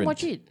Actually, I different. didn't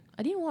watch it.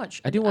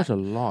 I didn't watch a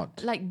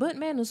lot. Like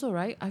Birdman also,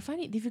 right? I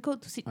find it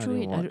difficult to sit I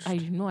through it. didn't I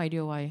have no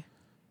idea why.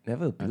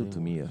 Never appealed to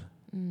me.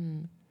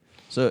 Mm.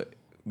 So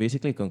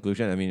basically,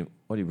 conclusion. I mean,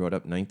 what you brought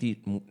up,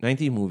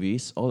 90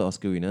 movies, all the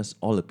Oscar winners,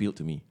 all appealed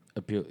to me.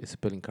 It's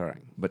appealing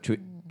correct. But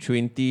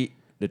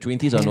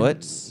 20s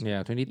onwards, Yeah,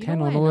 You 2010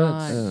 know why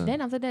onwards. not?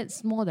 Then after that,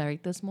 small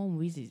directors, small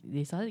movies,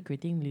 they started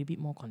creating a little bit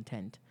more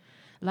content.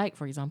 Like,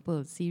 for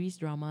example, series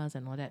dramas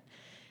and all that.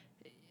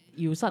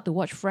 You start to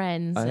watch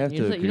Friends. I and have you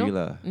to start- agree you know,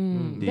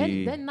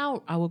 lah. Then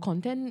now our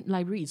content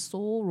library is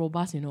so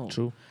robust,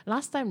 True.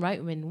 Last time,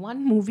 right, when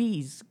one movie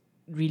is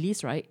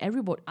released, right,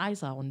 everybody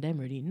eyes are on them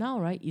already. Now,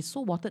 right, it's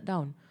so watered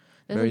down.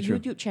 There's Very like true.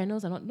 YouTube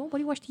channels and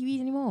nobody watch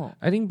TVs anymore.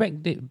 I think back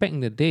in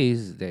the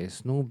days,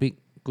 there's no big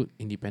good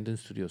independent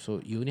studio, so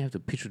you only have to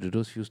pitch to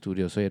those few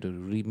studios. So you have to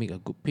really make a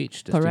good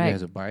pitch. The studio Correct.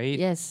 has to buy it.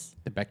 Yes.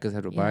 The backers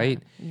have to Yeah. buy it.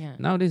 Yeah.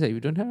 Nowadays, if you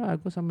don't have, I'll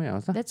go somewhere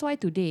else. That's why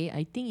today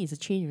I think it's a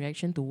chain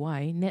reaction to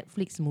why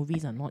Netflix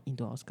movies are not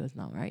into Oscars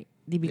now, right?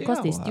 Because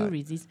Yeah, they still what?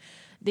 resist.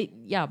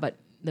 But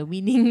the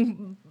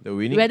winning, The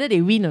winning. whether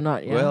they win or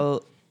not. Yeah.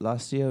 Well,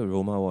 last year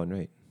Roma won,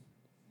 right?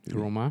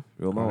 Roma.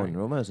 Roma won. Correct.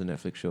 Roma is a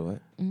Netflix show,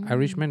 right?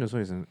 Irishman also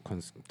is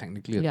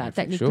technically a yeah, Netflix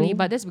technically, show.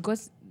 but that's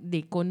because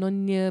they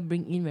kononnya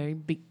bring in very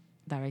big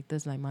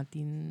directors like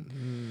Martin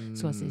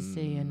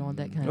Scorsese and all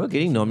that kind Well, of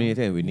getting things,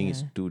 nominated and winning Yeah.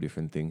 is two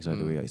different things, the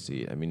way I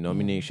see it. I mean,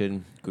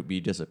 nomination could be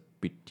just a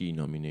pity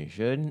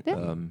nomination.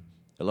 Yeah.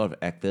 A lot of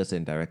actors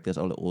and directors,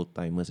 all the old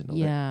timers and all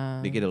Yeah.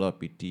 that, they get a lot of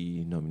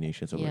pity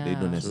nominations, but they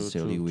don't Yeah.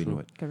 necessarily True, win. true.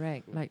 What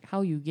Correct. Like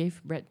how you gave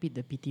Brad Pitt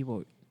the pity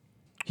vote.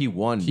 he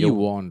won. He yo.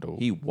 won though.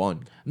 He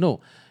won.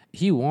 No,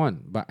 he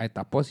won, but I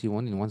tapos he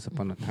won in Once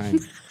Upon a Time.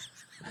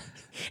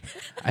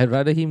 I'd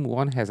rather him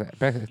won as a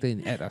best actor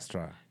in Ad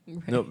Astra.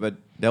 No, but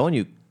that one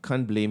you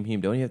can't blame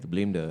him. That one you have to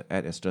blame the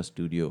Ad Astra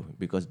studio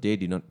because they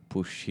did not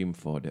push him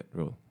for that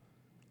role.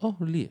 Oh,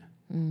 really?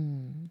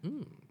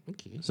 Mm.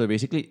 Okay. So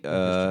basically,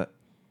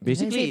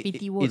 basically say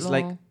pity vote it's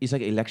like lor. it's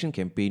like an election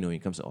campaign when it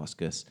comes to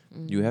Oscars.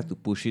 You have to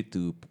push it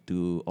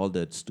to all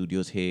the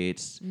studios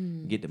heads,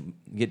 get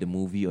the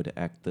movie or the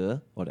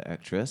actor or the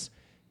actress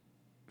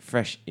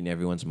fresh in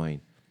everyone's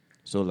mind.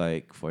 So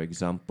like for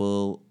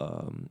example,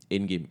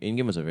 Endgame.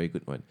 Endgame was a very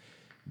good one.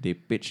 They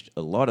pitched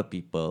a lot of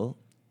people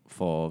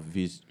for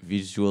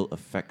visual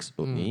effects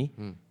only,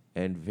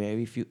 and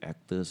very few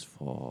actors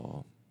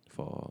for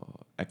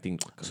acting.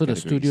 So the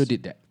studio categories.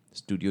 did that.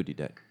 Studio did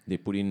that. They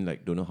put in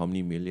like don't know how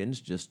many millions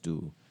just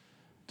to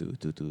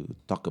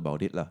talk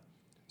about it lah.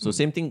 So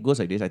same thing goes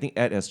like this. I think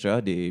Ad Astra,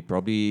 they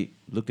probably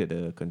looked at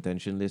the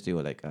contention list. They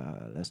were like,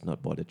 let's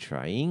not bother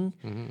trying.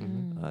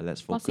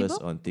 Let's focus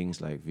Possible? on things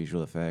like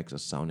visual effects or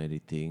sound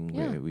editing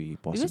Yeah. where we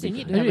Because possibly you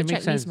need can. to have Actually, a it makes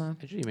checklist, sense. ma.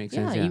 Actually, it makes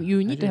Yeah, sense. Yeah, you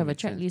need to Actually, have a it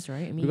makes sense. checklist,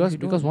 right? I mean, Because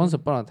if you because don't, Once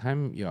Upon a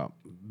Time, you're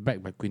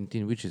backed by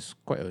Quentin, which is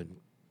quite a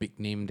big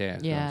name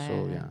there. As Yeah,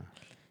 well. So yeah, yeah.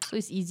 so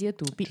it's easier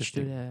to pitch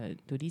to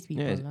these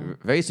people. Yeah, it's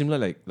lah. very similar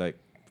like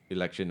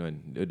election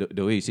one.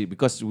 The way you see it,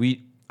 because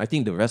I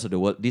think the rest of the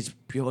world, this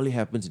purely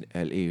happens in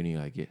LA only.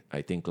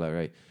 I think lah,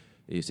 right?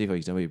 You say for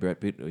example,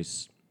 Brad Pitt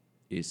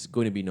is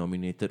going to be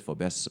nominated for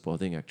Best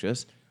Supporting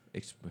Actress,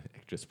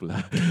 actress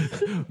pula,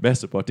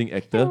 Best Supporting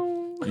Actor.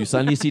 You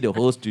suddenly see the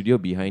whole studio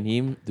behind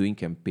him doing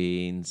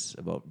campaigns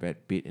about Brad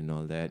Pitt and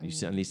all that. You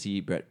suddenly see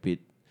Brad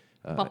Pitt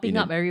Popping in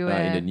up everywhere.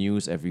 in the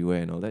news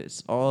everywhere and all that.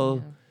 It's all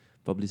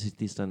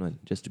publicity stunt one,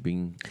 just to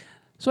bring.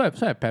 So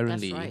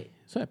apparently, right.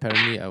 so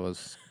apparently I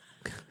was.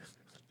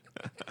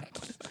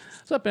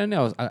 So apparently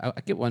I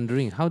kept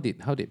wondering how did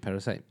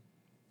Parasite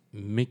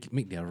make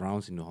their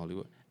rounds into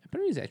Hollywood.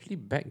 Apparently it's actually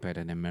backed by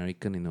an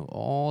American,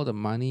 all the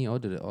money, all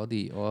the thought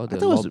it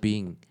was-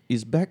 lobbying.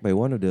 It's backed by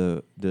one of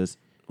the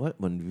what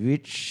one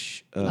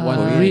rich one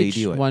Korean rich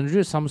lady. What? one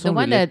rich Samsung The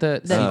one that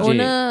related the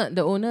CJ.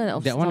 owner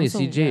of That one is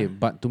Samsung, CJ, yeah.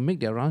 but to make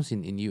their rounds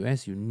in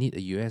US, you need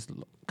a US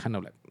kind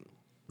of like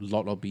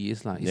lot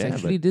lobbyist lah. It's Yeah,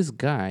 actually this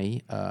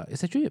guy.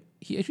 It's actually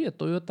a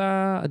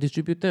Toyota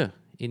distributor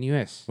in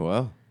US.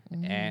 Wow.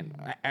 And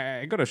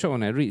I got a shock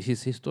when I read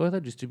his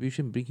Toyota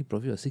distribution bringing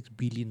profit of $6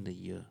 billion a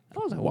year. I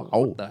was like, wow,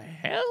 what the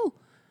hell?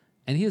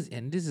 And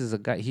this is a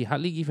guy, he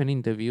hardly give an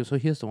interview, so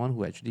here's the one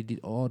who actually did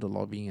all the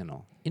lobbying and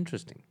all.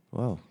 Interesting.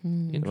 Wow.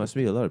 There must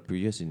be a lot of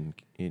Prius in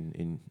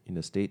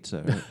the States,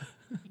 right?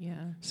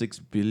 Yeah. 6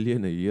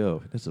 billion a year.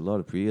 That's a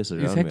lot of Prius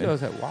around, Exactly. I man.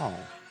 was like, wow.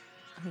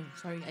 Oh,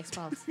 sorry,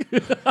 X-Files.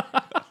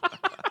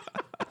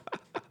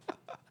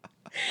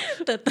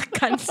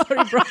 Tertekan,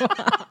 sorry bro.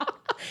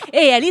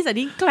 Hey, at least I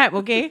didn't clap,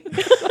 okay?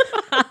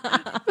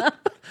 I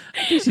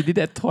think she did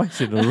that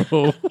twice in a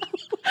row.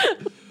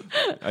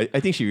 I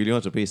think she really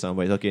wants to play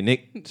soundbites. Okay,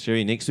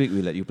 Sherry, next week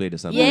we'll let you play the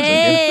soundbites.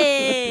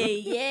 Okay? Yay!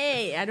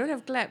 Yay! I don't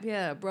have clap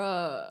here,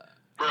 bro.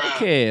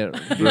 Okay,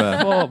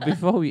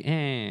 before we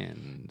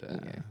end,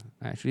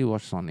 I actually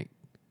watched Sonic.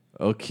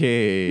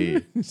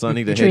 Okay.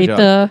 Sonic the Hedgehog.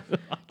 Traitor.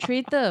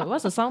 Traitor.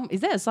 What's the sound?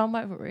 Is there a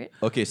soundbite for it?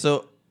 Okay,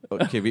 so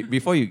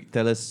before you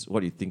tell us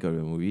what you think of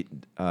the movie,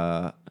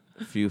 a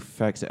few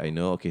facts that I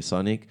know. Okay,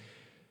 Sonic.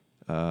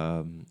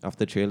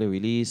 After trailer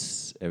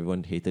release,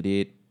 everyone hated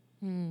it.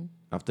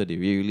 After they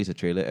re-released the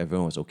trailer,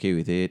 everyone was okay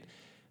with it,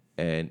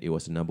 and it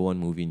was the #1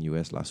 movie in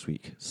US last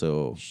week.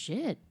 So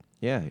Shit.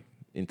 yeah,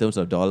 in terms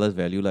of dollars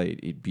value, like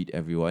it beat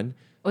everyone.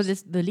 Oh,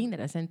 this the link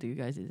that I sent to you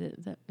guys. Is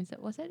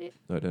that was that it?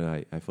 No,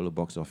 I follow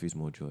Box Office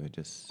Mojo. I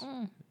just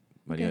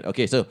money. okay.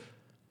 Okay, so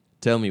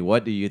tell me,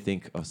 what do you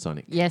think of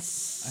Sonic?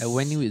 Yes. I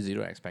went in with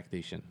zero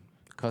expectation.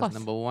 Because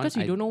number one, because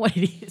you don't know what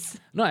it is.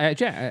 No,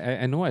 actually,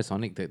 I know I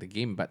Sonic the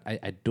game, but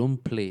I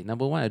don't play.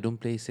 Number one, I don't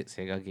play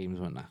Sega games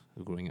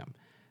growing up.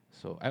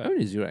 So I went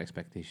with zero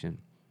expectation.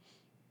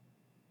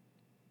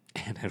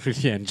 And I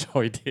really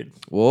enjoyed it.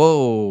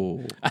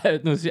 Whoa!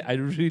 I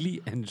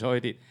really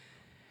enjoyed it.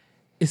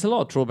 it's a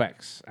lot of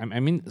throwbacks. I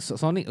mean,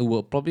 Sonic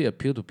will probably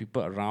appeal to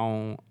people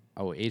around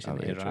our age and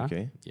Our age, era.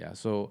 okay. Yeah,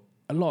 so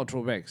a lot of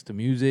throwbacks to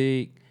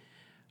music.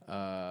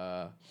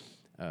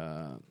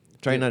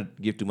 Try not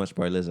to give too much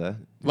spoilers, huh?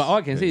 But all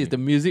I can say is the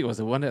music was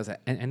the one that was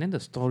like, and then the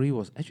story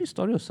was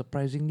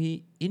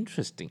surprisingly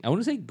interesting. I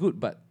wouldn't say good,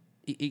 but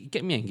it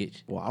kept me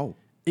engaged. Wow.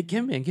 It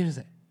kept me engaged. It's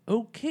like,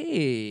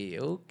 okay.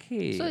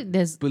 So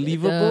there's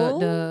believable.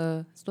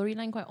 The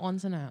storyline quite on,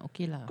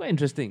 okay lah. Quite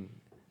interesting.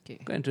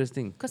 Okay. Quite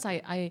interesting. Because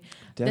I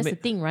Damn that's it. the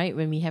thing, right?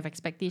 When we have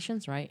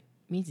expectations, right?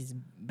 Means it's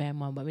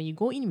Bama. But when you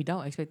go in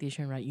without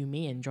expectation, right, you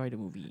may enjoy the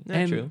movie.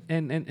 Yeah, true.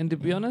 And to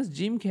be honest,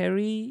 Jim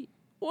Carrey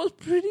was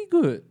pretty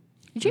good.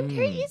 Jim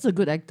Carrey is a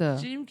good actor.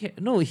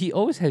 No, he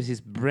always has his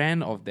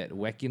brand of that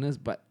wackiness,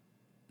 but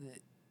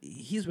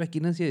his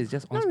wackiness here is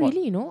just on Not spot.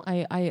 really,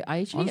 I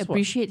actually On spot.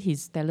 appreciate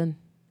his talent.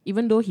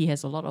 Even though he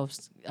has a lot of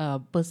his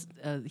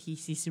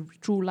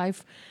true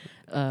life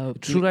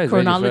True life is very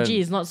chronology different.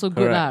 is not so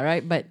good, Correct.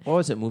 right? But What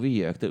was that movie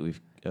he acted with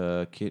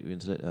Kate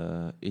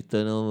Winslet?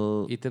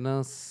 Eternal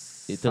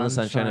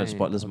Sunshine of the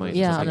Spotless Mind.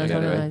 yeah, something that's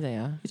like that, what right?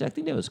 yeah. Which I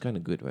think that was kind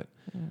of good, right?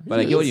 But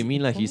I get what you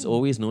mean. Like he's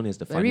always known as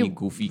the funny, Very-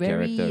 goofy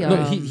very, character. No,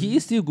 Right? he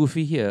is still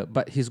goofy here,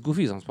 but his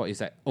goofy is on spot.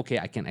 It's like, okay,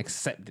 I can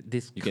accept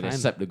this. You can kind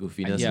accept the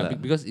goofiness. yeah, lah.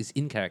 because it's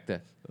in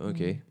character.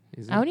 Okay.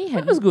 I only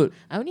had That was good.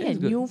 I only That was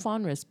had good.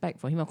 newfound respect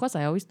for him. Of course,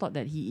 I always thought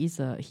that he is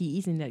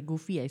in that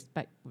goofy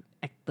aspect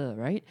actor,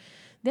 right?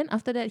 Then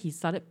after that, he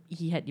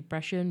had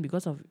depression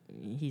because of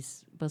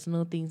his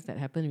personal things that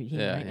happened with him,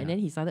 Yeah, right? yeah. And then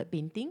he started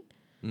painting.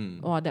 Mm.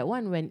 Oh, that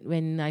one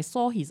when I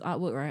saw his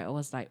artwork, right, I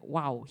was like,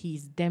 wow,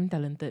 he's damn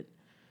talented.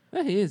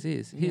 Yeah, he is.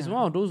 He's Yeah.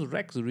 one of those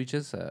rags to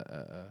riches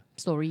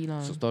Story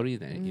lah. stories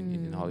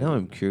in Hollywood. Now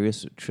I'm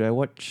curious. Should I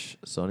watch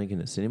Sonic in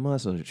the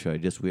cinemas or should I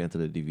just wait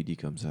until the DVD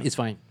comes out? It's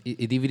fine.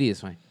 DVD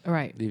is fine.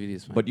 Right. DVD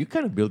is fine. But you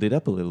kind of build it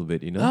up a little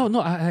bit, you know? Oh no!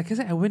 Like I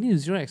said, I went in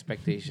with zero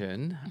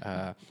expectation.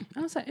 I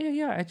was like,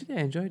 yeah, actually,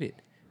 I enjoyed it.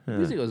 Huh.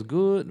 Music was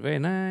good, very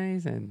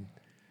nice, and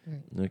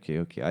Okay.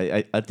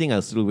 I think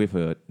I'll still wait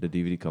for the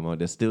DVD come out.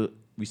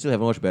 We still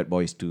haven't watched Bad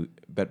Boys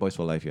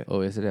for Life yet.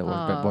 yesterday I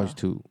watched Bad Boys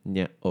 2.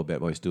 Yeah. Oh, Bad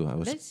Boys 2. I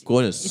was That's-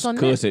 going it's on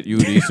to curse Net- at you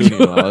this soon. You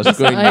know. I was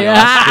going to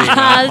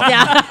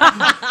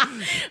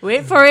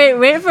Wait for it.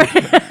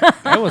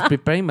 I was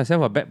preparing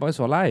myself for Bad Boys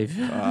for Life.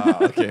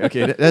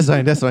 Okay. That's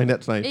fine.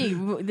 Hey,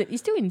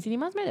 it's still in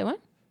cinemas, man, that one?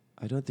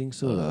 I don't think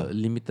so. lah.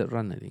 Limited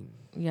run, I think.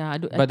 Yeah,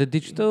 But the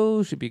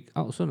digital should be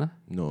out soon.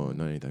 No,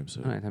 not anytime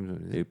soon. Not anytime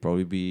soon. Is it? It'll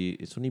probably be.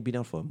 It's only been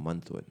out for a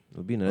month. What?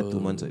 It'll be another 2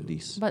 months at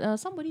least. But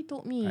somebody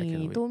told I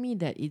cannot me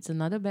that it's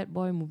another bad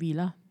boy movie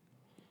lah.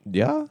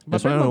 Yeah,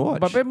 that's But what I want to watch.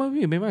 But Bad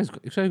movie, maybe it's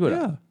quite good.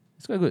 Yeah.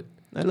 It's quite good.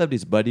 I love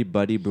this buddy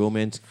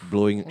bromance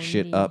blowing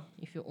shit Only- up.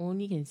 If you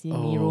only can see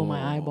me roll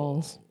my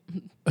eyeballs.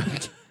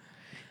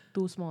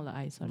 Too small the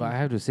eyes. Sorry. But I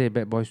have to say,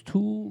 Bad Boys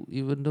 2,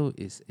 even though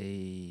it's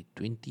a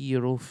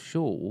 20-year-old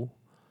show,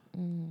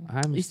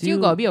 I'm It's still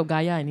got a bit of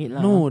Gaia in it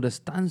lah. No, the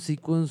stunt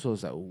sequence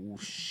was like, oh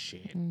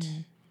shit.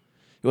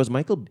 It was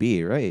Michael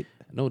Bay, right?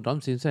 No,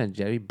 Don Simpson and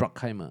Jerry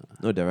Bruckheimer.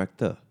 No,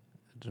 director.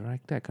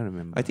 Director, I can't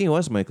remember. I think it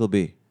was Michael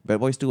Bay. Bad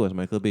Boys 2 was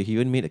Michael Bay. He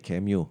even made a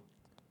cameo.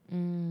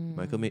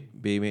 Michael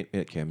Bay made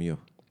a cameo.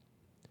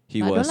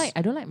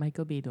 I don't like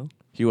Michael Bay though.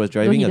 He was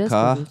Though driving he a does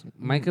car. produce-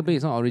 Michael Bay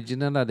is not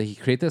original. That he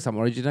created some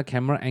original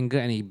camera angle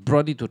and he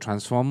brought it to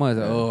Transformers.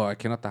 Like, oh, I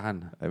cannot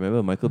tahan. I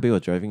remember Michael Bay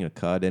was driving a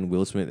car. Then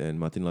Will Smith and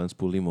Martin Lawrence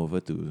pulled him over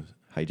to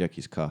hijack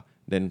his car.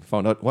 Then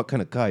found out what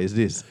kind of car is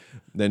this.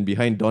 Then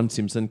behind Don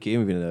Simpson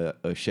came with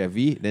a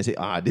Chevy. Then said,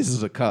 this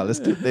is a car. Let's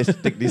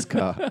take this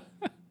car.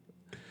 I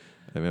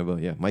remember,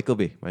 yeah, Michael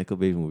Bay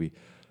movie.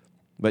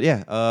 But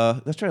yeah,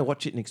 let's try to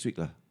watch it next week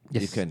lah.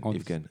 Yes, if you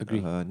honest. can. Agree.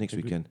 Next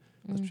Agree. weekend.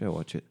 Let's try to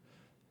watch it.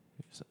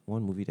 It's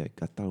one movie that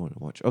I want to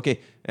watch.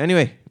 Okay,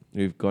 anyway,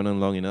 we've gone on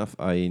long enough.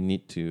 I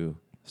need to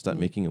start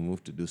making a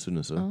move to do soon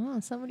also. Oh,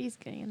 somebody's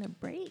getting on a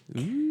break.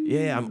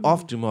 Yeah, I'm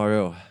off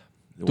tomorrow.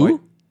 To?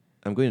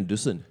 I'm going to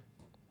Dusun.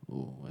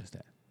 Oh, what's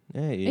that?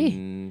 Yeah,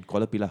 in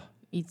Kuala Pilah.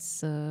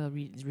 It's a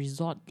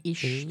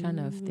resort-ish kind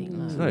of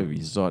thing It's lah. not a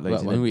resort, like But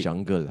it's in one the week.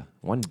 jungle lah.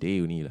 1 day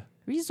only lah.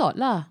 Resort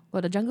lah.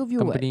 Got the jungle view.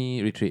 what?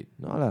 Company retreat.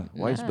 No lah,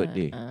 wife's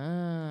birthday.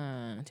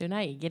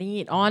 Tonight getting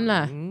it on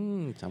lah.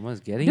 Someone's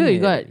getting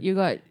Dude, it. you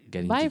got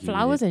Getting buy jiggy with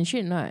flowers it. and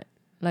shit, not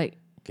like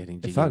Getting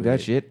Hey, jiggy fuck with that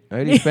it. shit. I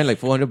already spent like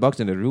 $400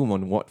 in the room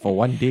on what for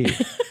 1 day.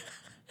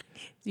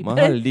 you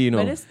Mahal di, you know.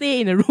 better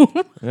stay in the room.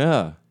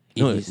 Yeah.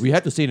 It No, is- we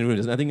had to stay in the room.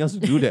 There's nothing else to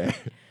do there.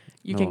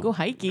 You No. can go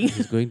hiking.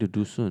 He's going to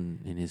do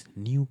soon in his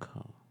new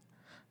car.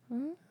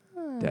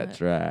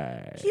 That's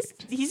right.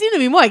 He seemed to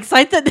be more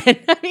excited than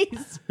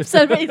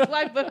celebrate his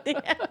wife's birthday.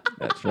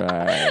 That's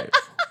right.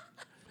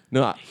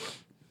 No,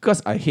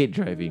 because I hate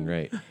driving,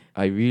 right?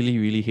 I really,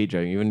 really hate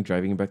driving. Even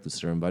driving back to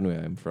Seremban, where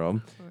I'm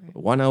from.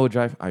 1 hour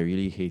drive, I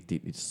really hate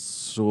it. It's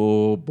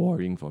so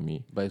boring for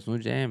me. But it's no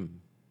jam.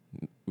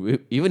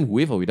 Even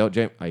with or without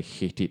jam, I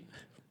hate it.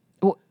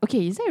 Oh,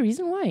 okay, is there a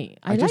reason why?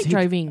 I just like hate-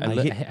 driving. I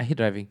hate- I hate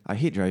driving. I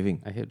hate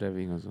driving. I hate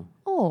driving also.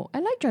 Oh, I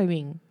like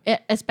driving.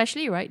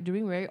 Especially, right,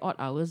 during very odd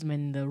hours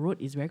when the road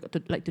is very...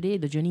 like today,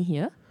 the journey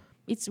here,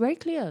 It's very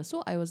clear.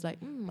 So I was like,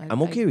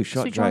 I'm okay with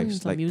short switch on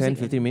drives, some like music 10, and-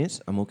 15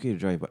 minutes. I'm okay to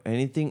drive, but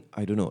anything,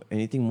 I don't know,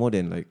 anything more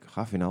than like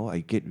half an hour, I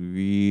get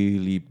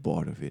really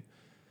bored of it.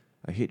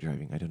 I hate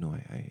driving. I don't know.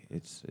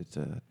 It's a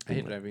I thing.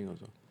 hate driving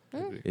also. I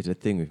agree. It's a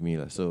thing with me,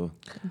 lah. So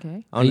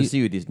Okay. I want you- to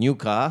see with this new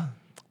car.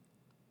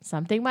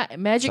 Something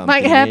magic Something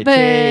might may happen.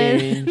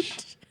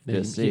 change. Then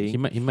Just he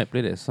saying. might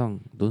play that song.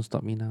 Don't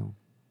stop me now.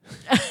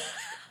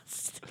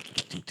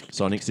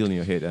 Sonic still in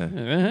your head,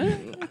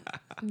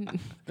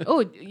 Oh,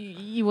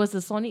 it was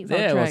the Sonic soundtrack.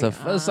 That was the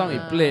first song he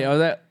played. I was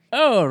like,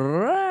 all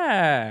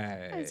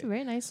right. It's a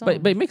very nice song.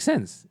 But it makes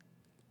sense.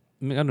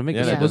 To make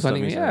Yeah, a like super those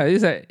sonic. songs, Yeah,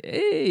 it's like,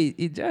 hey,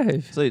 it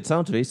jives. So it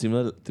sounds very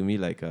similar to me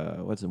like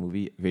what's the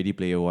movie? Ready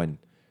Player One.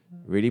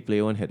 Ready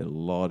Player One had a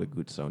lot of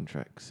good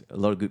soundtracks, a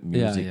lot of good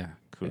music. Yeah,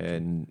 cool.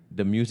 And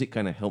the music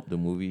kind of helped the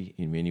movie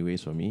in many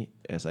ways for me,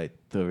 as I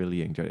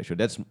thoroughly enjoyed the show.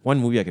 That's one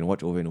movie I can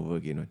watch over and over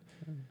again. Right?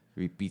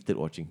 Repeated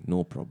watching,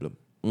 no problem.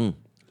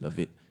 Love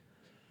it.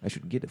 I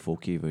should get the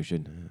 4K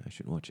version. I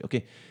should watch it.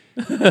 Okay.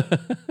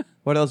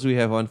 What else do we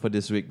have on for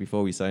this week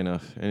before we sign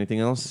off? Anything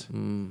else?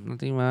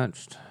 Nothing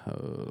much.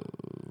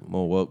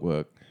 More work.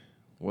 Work.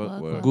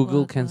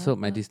 Google Work, cancelled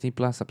my work. Disney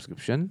Plus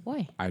subscription.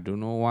 Why? I don't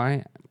know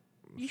why.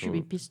 You should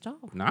be pissed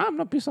off. No, I'm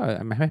not pissed off.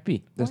 I'm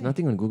happy. There's Why?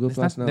 nothing on Google There's,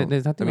 Plus now.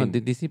 there's nothing I on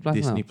mean, Disney Plus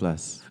Disney now.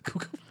 Plus.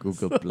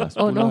 Google Plus.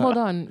 Oh no, Pula. hold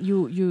on.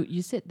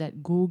 You said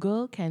that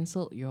Google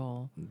cancelled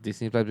your.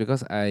 Disney Plus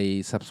because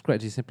I subscribe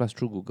Disney Plus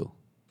through Google.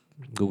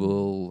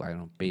 Google, I don't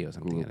know, Pay or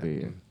something Google like Pay.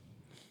 that. Yeah.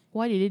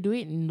 Why did they do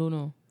it? Don't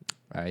know.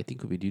 I think it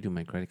could be due to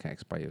my credit card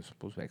expire.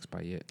 Supposed to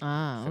expire.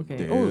 Ah, okay.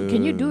 Damn. Oh,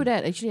 can you do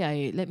that?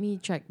 Actually, let me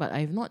check. But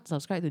I've not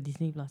subscribed to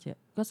Disney Plus yet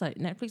because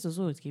Netflix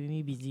also is keeping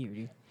me busy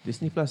already.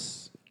 Disney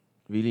Plus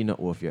really not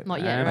worth yet. Not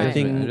yet, I'm right? just,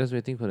 think- I'm just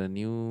waiting for the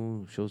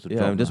new shows to Yeah,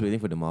 drop. I'm just lah. waiting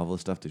for the Marvel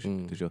stuff to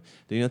Mm. to show.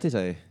 Did you notice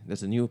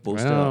there's a new I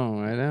poster?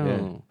 know.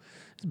 Yeah.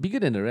 It's bigger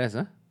than the rest,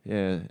 huh?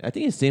 Yeah, I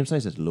think it's same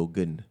size as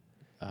Logan.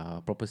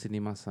 Proper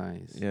cinema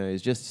size. Yeah,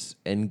 it's just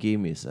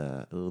Endgame is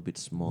a little bit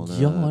smaller,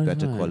 Yeah, that's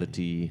better right.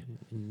 quality.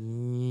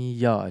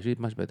 Yeah, actually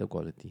much better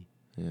quality.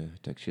 Yeah,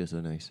 texture so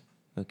nice.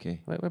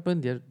 Okay. What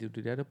happened to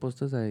the other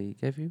posters I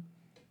gave you?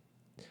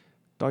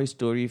 Toy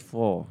Story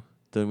 4,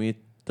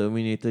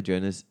 Terminator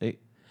Genesis.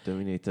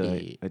 Terminator.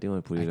 Eh, I think I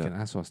want to put I it can up.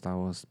 ask for Star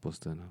Wars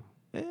poster now.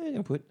 I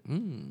can put.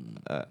 Mm.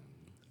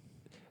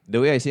 The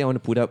way I say I want to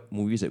put up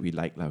movies that we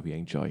like, we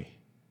enjoy.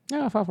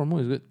 Yeah, Far From Home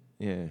is good.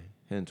 Yeah,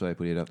 hence why I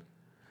put it up.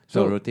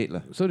 So So- rotate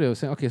lah. So they were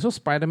saying, okay, so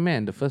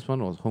Spider-Man, the first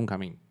one was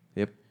Homecoming.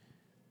 Yep.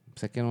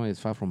 Second one is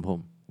Far From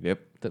Home. Yep.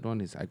 Third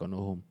one is I Got No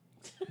Home.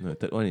 No,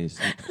 third one is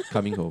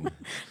Coming Home.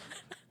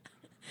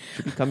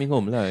 Should be Coming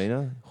Home lah, you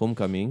know.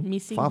 Homecoming.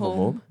 Missing Far from home.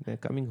 home. Yeah,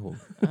 Coming Home.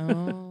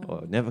 Oh.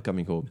 Or Never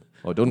Coming Home.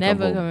 Or Don't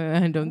Never Come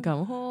Home. don't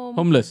come home.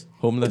 Homeless.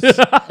 Homeless.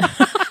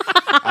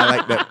 I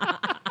like that.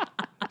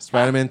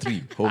 Spider-Man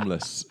 3,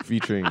 Homeless,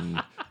 featuring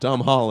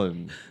Tom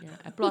Holland. Yeah,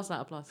 applause.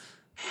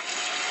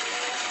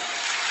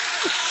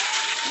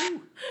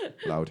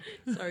 Loud.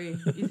 Sorry,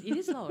 it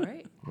is loud,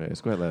 right? Yeah,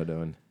 it's quite loud, that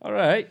one. All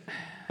right.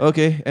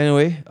 Okay,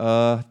 anyway,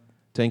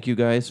 thank you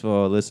guys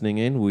for listening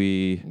in.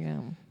 We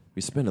Yeah.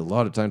 spent a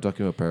lot of time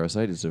talking about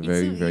Parasite. It's a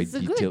very It's a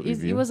detailed good,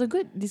 review. It was a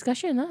good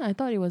discussion. Huh? I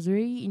thought it was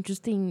very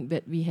interesting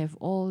that we have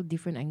all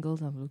different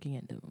angles of looking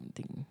at the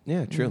thing.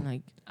 Yeah, true.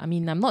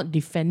 I'm not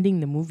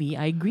defending the movie.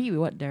 I agree with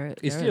what Dara.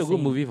 It's Dara still a good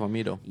saying. movie for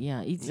me though.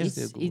 Yeah, Yeah,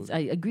 still a good movie. I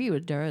agree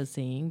with Dara is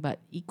saying, but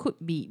it could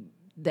be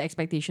the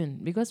expectation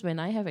because when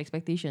I have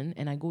expectation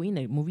and I go in,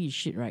 the movie is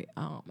shit, right?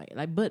 Oh my,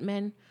 like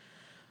Birdman,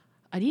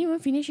 I didn't even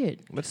finish it.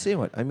 But same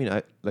what? I mean,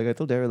 I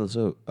told Daryl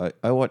also,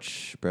 I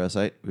watched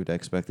Parasite with the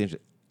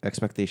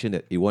expectation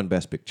that it won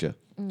Best Picture.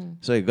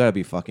 So it gotta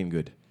be fucking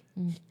good.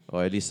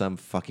 Or at least some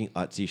fucking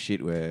artsy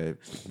shit where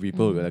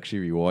people will actually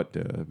reward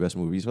the best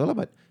movies. Well,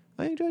 but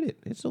I enjoyed it.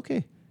 It's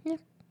okay. Yeah,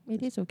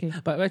 it is okay.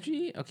 But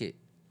actually, okay,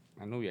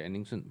 I know we're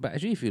ending soon. But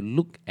actually, if you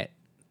look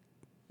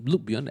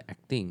beyond the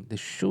acting, the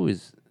show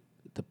is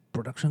the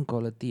production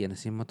quality and the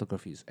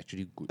cinematography is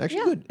actually good.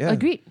 Actually good. Yeah.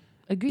 Agreed.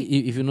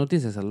 If you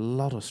notice, there's a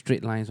lot of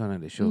straight lines on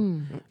the show.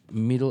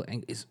 Middle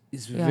and it's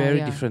Yeah, very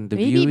yeah. different. The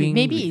maybe viewing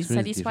maybe it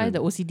experience is satisfies the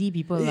different. OCD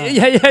people. lah.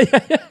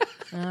 Yeah.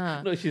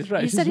 Ah. No, she's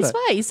right. It's she's right.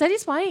 satisfying. It's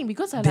satisfying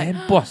because I Damn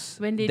like boss.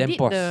 when they Damn did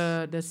boss.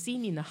 the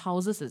scene in the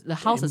houses, the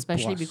house Damn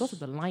especially boss. because of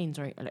the lines,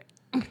 right? I like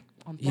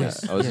on point.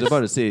 Yes. I was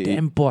about to say,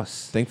 Damn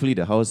boss. thankfully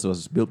the house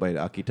was built by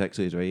the architect,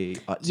 so it's very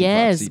artsy.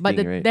 Yes, fartsy but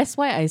thing, right? that's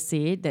why I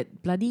say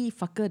that bloody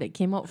fucker that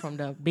came out from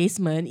the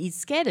basement, it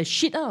scared the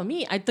shit out of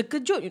me. I took a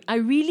joke. I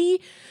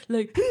really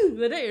like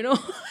that, you know.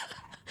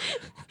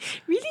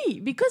 Really,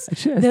 because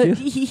Actually, I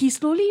he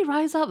slowly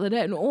rise up like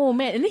that. And, oh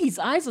man, and then his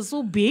eyes are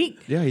so big.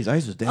 Yeah, his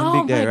eyes was damn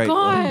Oh big there, my right?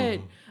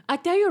 god! I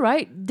tell you,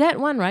 right, that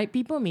one, right,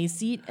 people may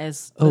see it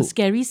as Oh. a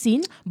scary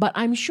scene, but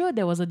I'm sure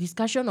there was a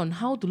discussion on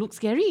how to look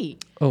scary.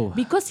 Oh.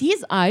 Because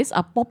his eyes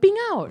are popping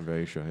out. I'm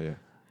very sure, yeah.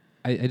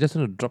 I just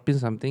want to drop in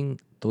something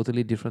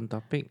totally different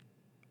topic.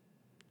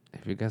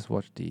 Have you guys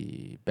watched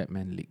the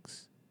Batman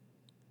leaks?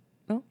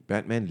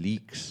 Batman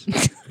leaks.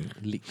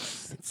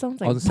 Leaks. sounds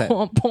like On-set.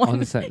 porn.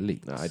 On-set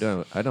leaks. No,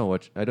 I don't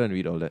watch. I don't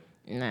read all that.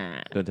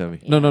 Nah. Don't tell me.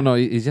 No.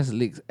 It's just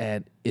leaks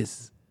and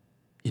it's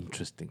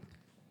interesting.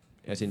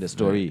 As in the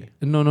story.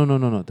 No.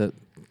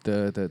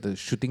 The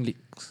shooting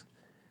leaks.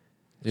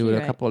 There were a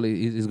Right. couple.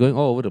 It's going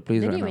all over the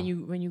place Then right when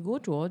now. you go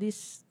through all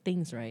these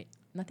things, right?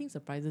 Nothing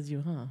surprises you,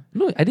 huh?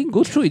 No, I didn't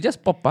go through. It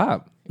just pop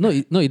up. No,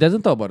 it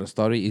doesn't talk about the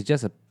story. It's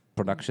just a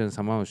production.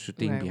 Someone was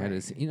shooting Right, behind the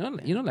right.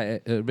 scene.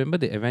 Like remember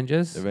the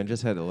Avengers?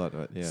 Avengers had a lot,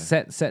 right? Yeah.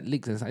 Set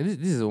leaks and stuff. This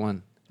is the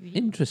one.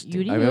 Interesting. You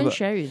didn't remember- even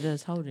share with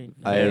us. How did?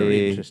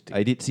 Very interesting.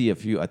 I did see a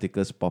few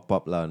articles pop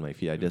up on my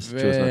feed. I just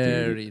chose not to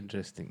read it. Very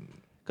interesting.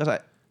 Because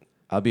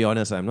I'll be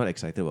honest, I'm not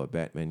excited about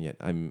Batman yet.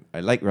 I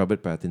like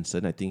Robert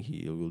Pattinson. I think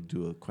he will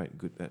do a quite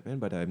good Batman,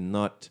 but I'm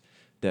not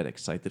that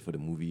excited for the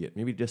movie yet.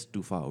 Maybe just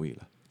too far away.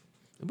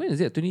 When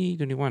is it?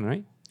 2021,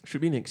 right? Should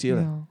be next year.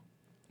 lah. No.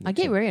 I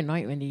get very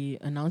annoyed when they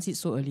announce it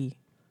so early.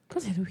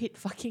 Because I had to wait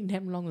fucking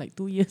damn long, like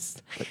 2 years.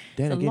 But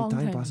then It's a again, long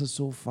time time. passes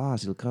so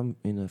fast. It'll come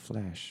in a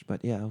flash.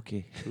 But yeah,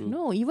 okay.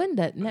 No, even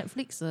that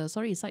Netflix,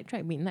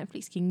 sidetrack,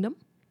 Netflix Kingdom.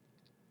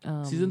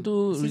 Season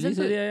 2 season release.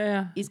 two-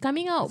 Yeah. It's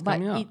coming out, It's but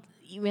coming out.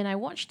 when I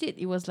watched it,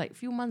 it was like a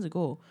few months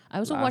ago. I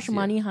also Last watched year.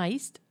 Money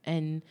Heist,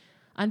 and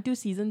until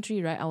season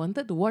 3, right, I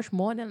wanted to watch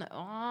more. Then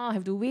I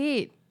have to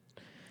wait.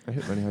 I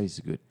heard Money Heist is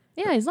good.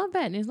 Yeah, it's not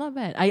bad. It's not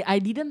bad. I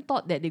didn't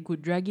thought that they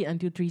could drag it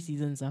until 3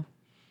 seasons.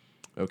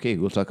 Okay,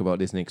 we'll talk about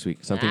this next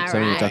week. Something to talk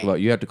Alright.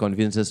 about. You have to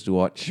convince us to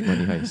watch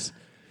Money Heist.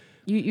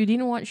 You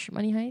didn't watch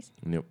Money Heist?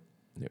 Nope.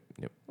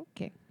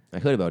 Okay. I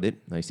heard about it.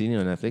 I seen it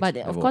on Netflix. But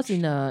I've of course, watched.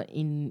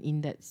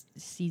 in that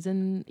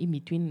season in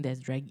between, there's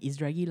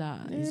draggy lah.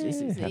 It's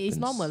Happens.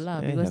 normal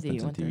lah Yeah, it because they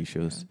happens on wanted TV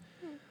shows.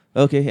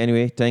 Okay,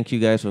 anyway, thank you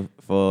guys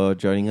for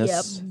joining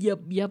us.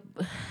 Yep.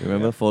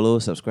 Remember, follow,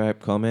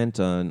 subscribe, comment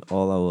on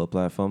all our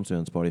platforms. We're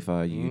on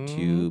Spotify,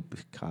 YouTube,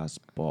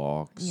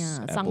 Castbox,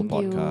 Yeah, Apple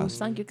Podcasts.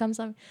 thank you,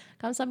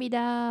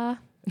 감사합니다.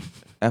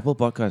 Apple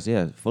Podcasts,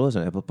 yeah. Follow us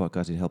on Apple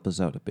Podcasts. It helps us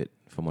out a bit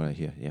from what I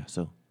hear. Yeah,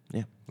 so,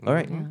 yeah. All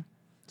right. Yeah.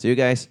 See you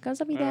guys.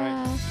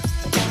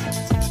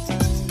 감사합니다.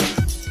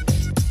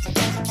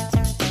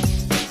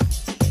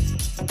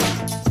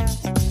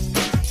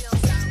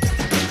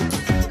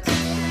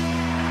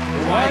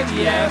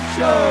 YTF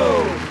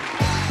Show!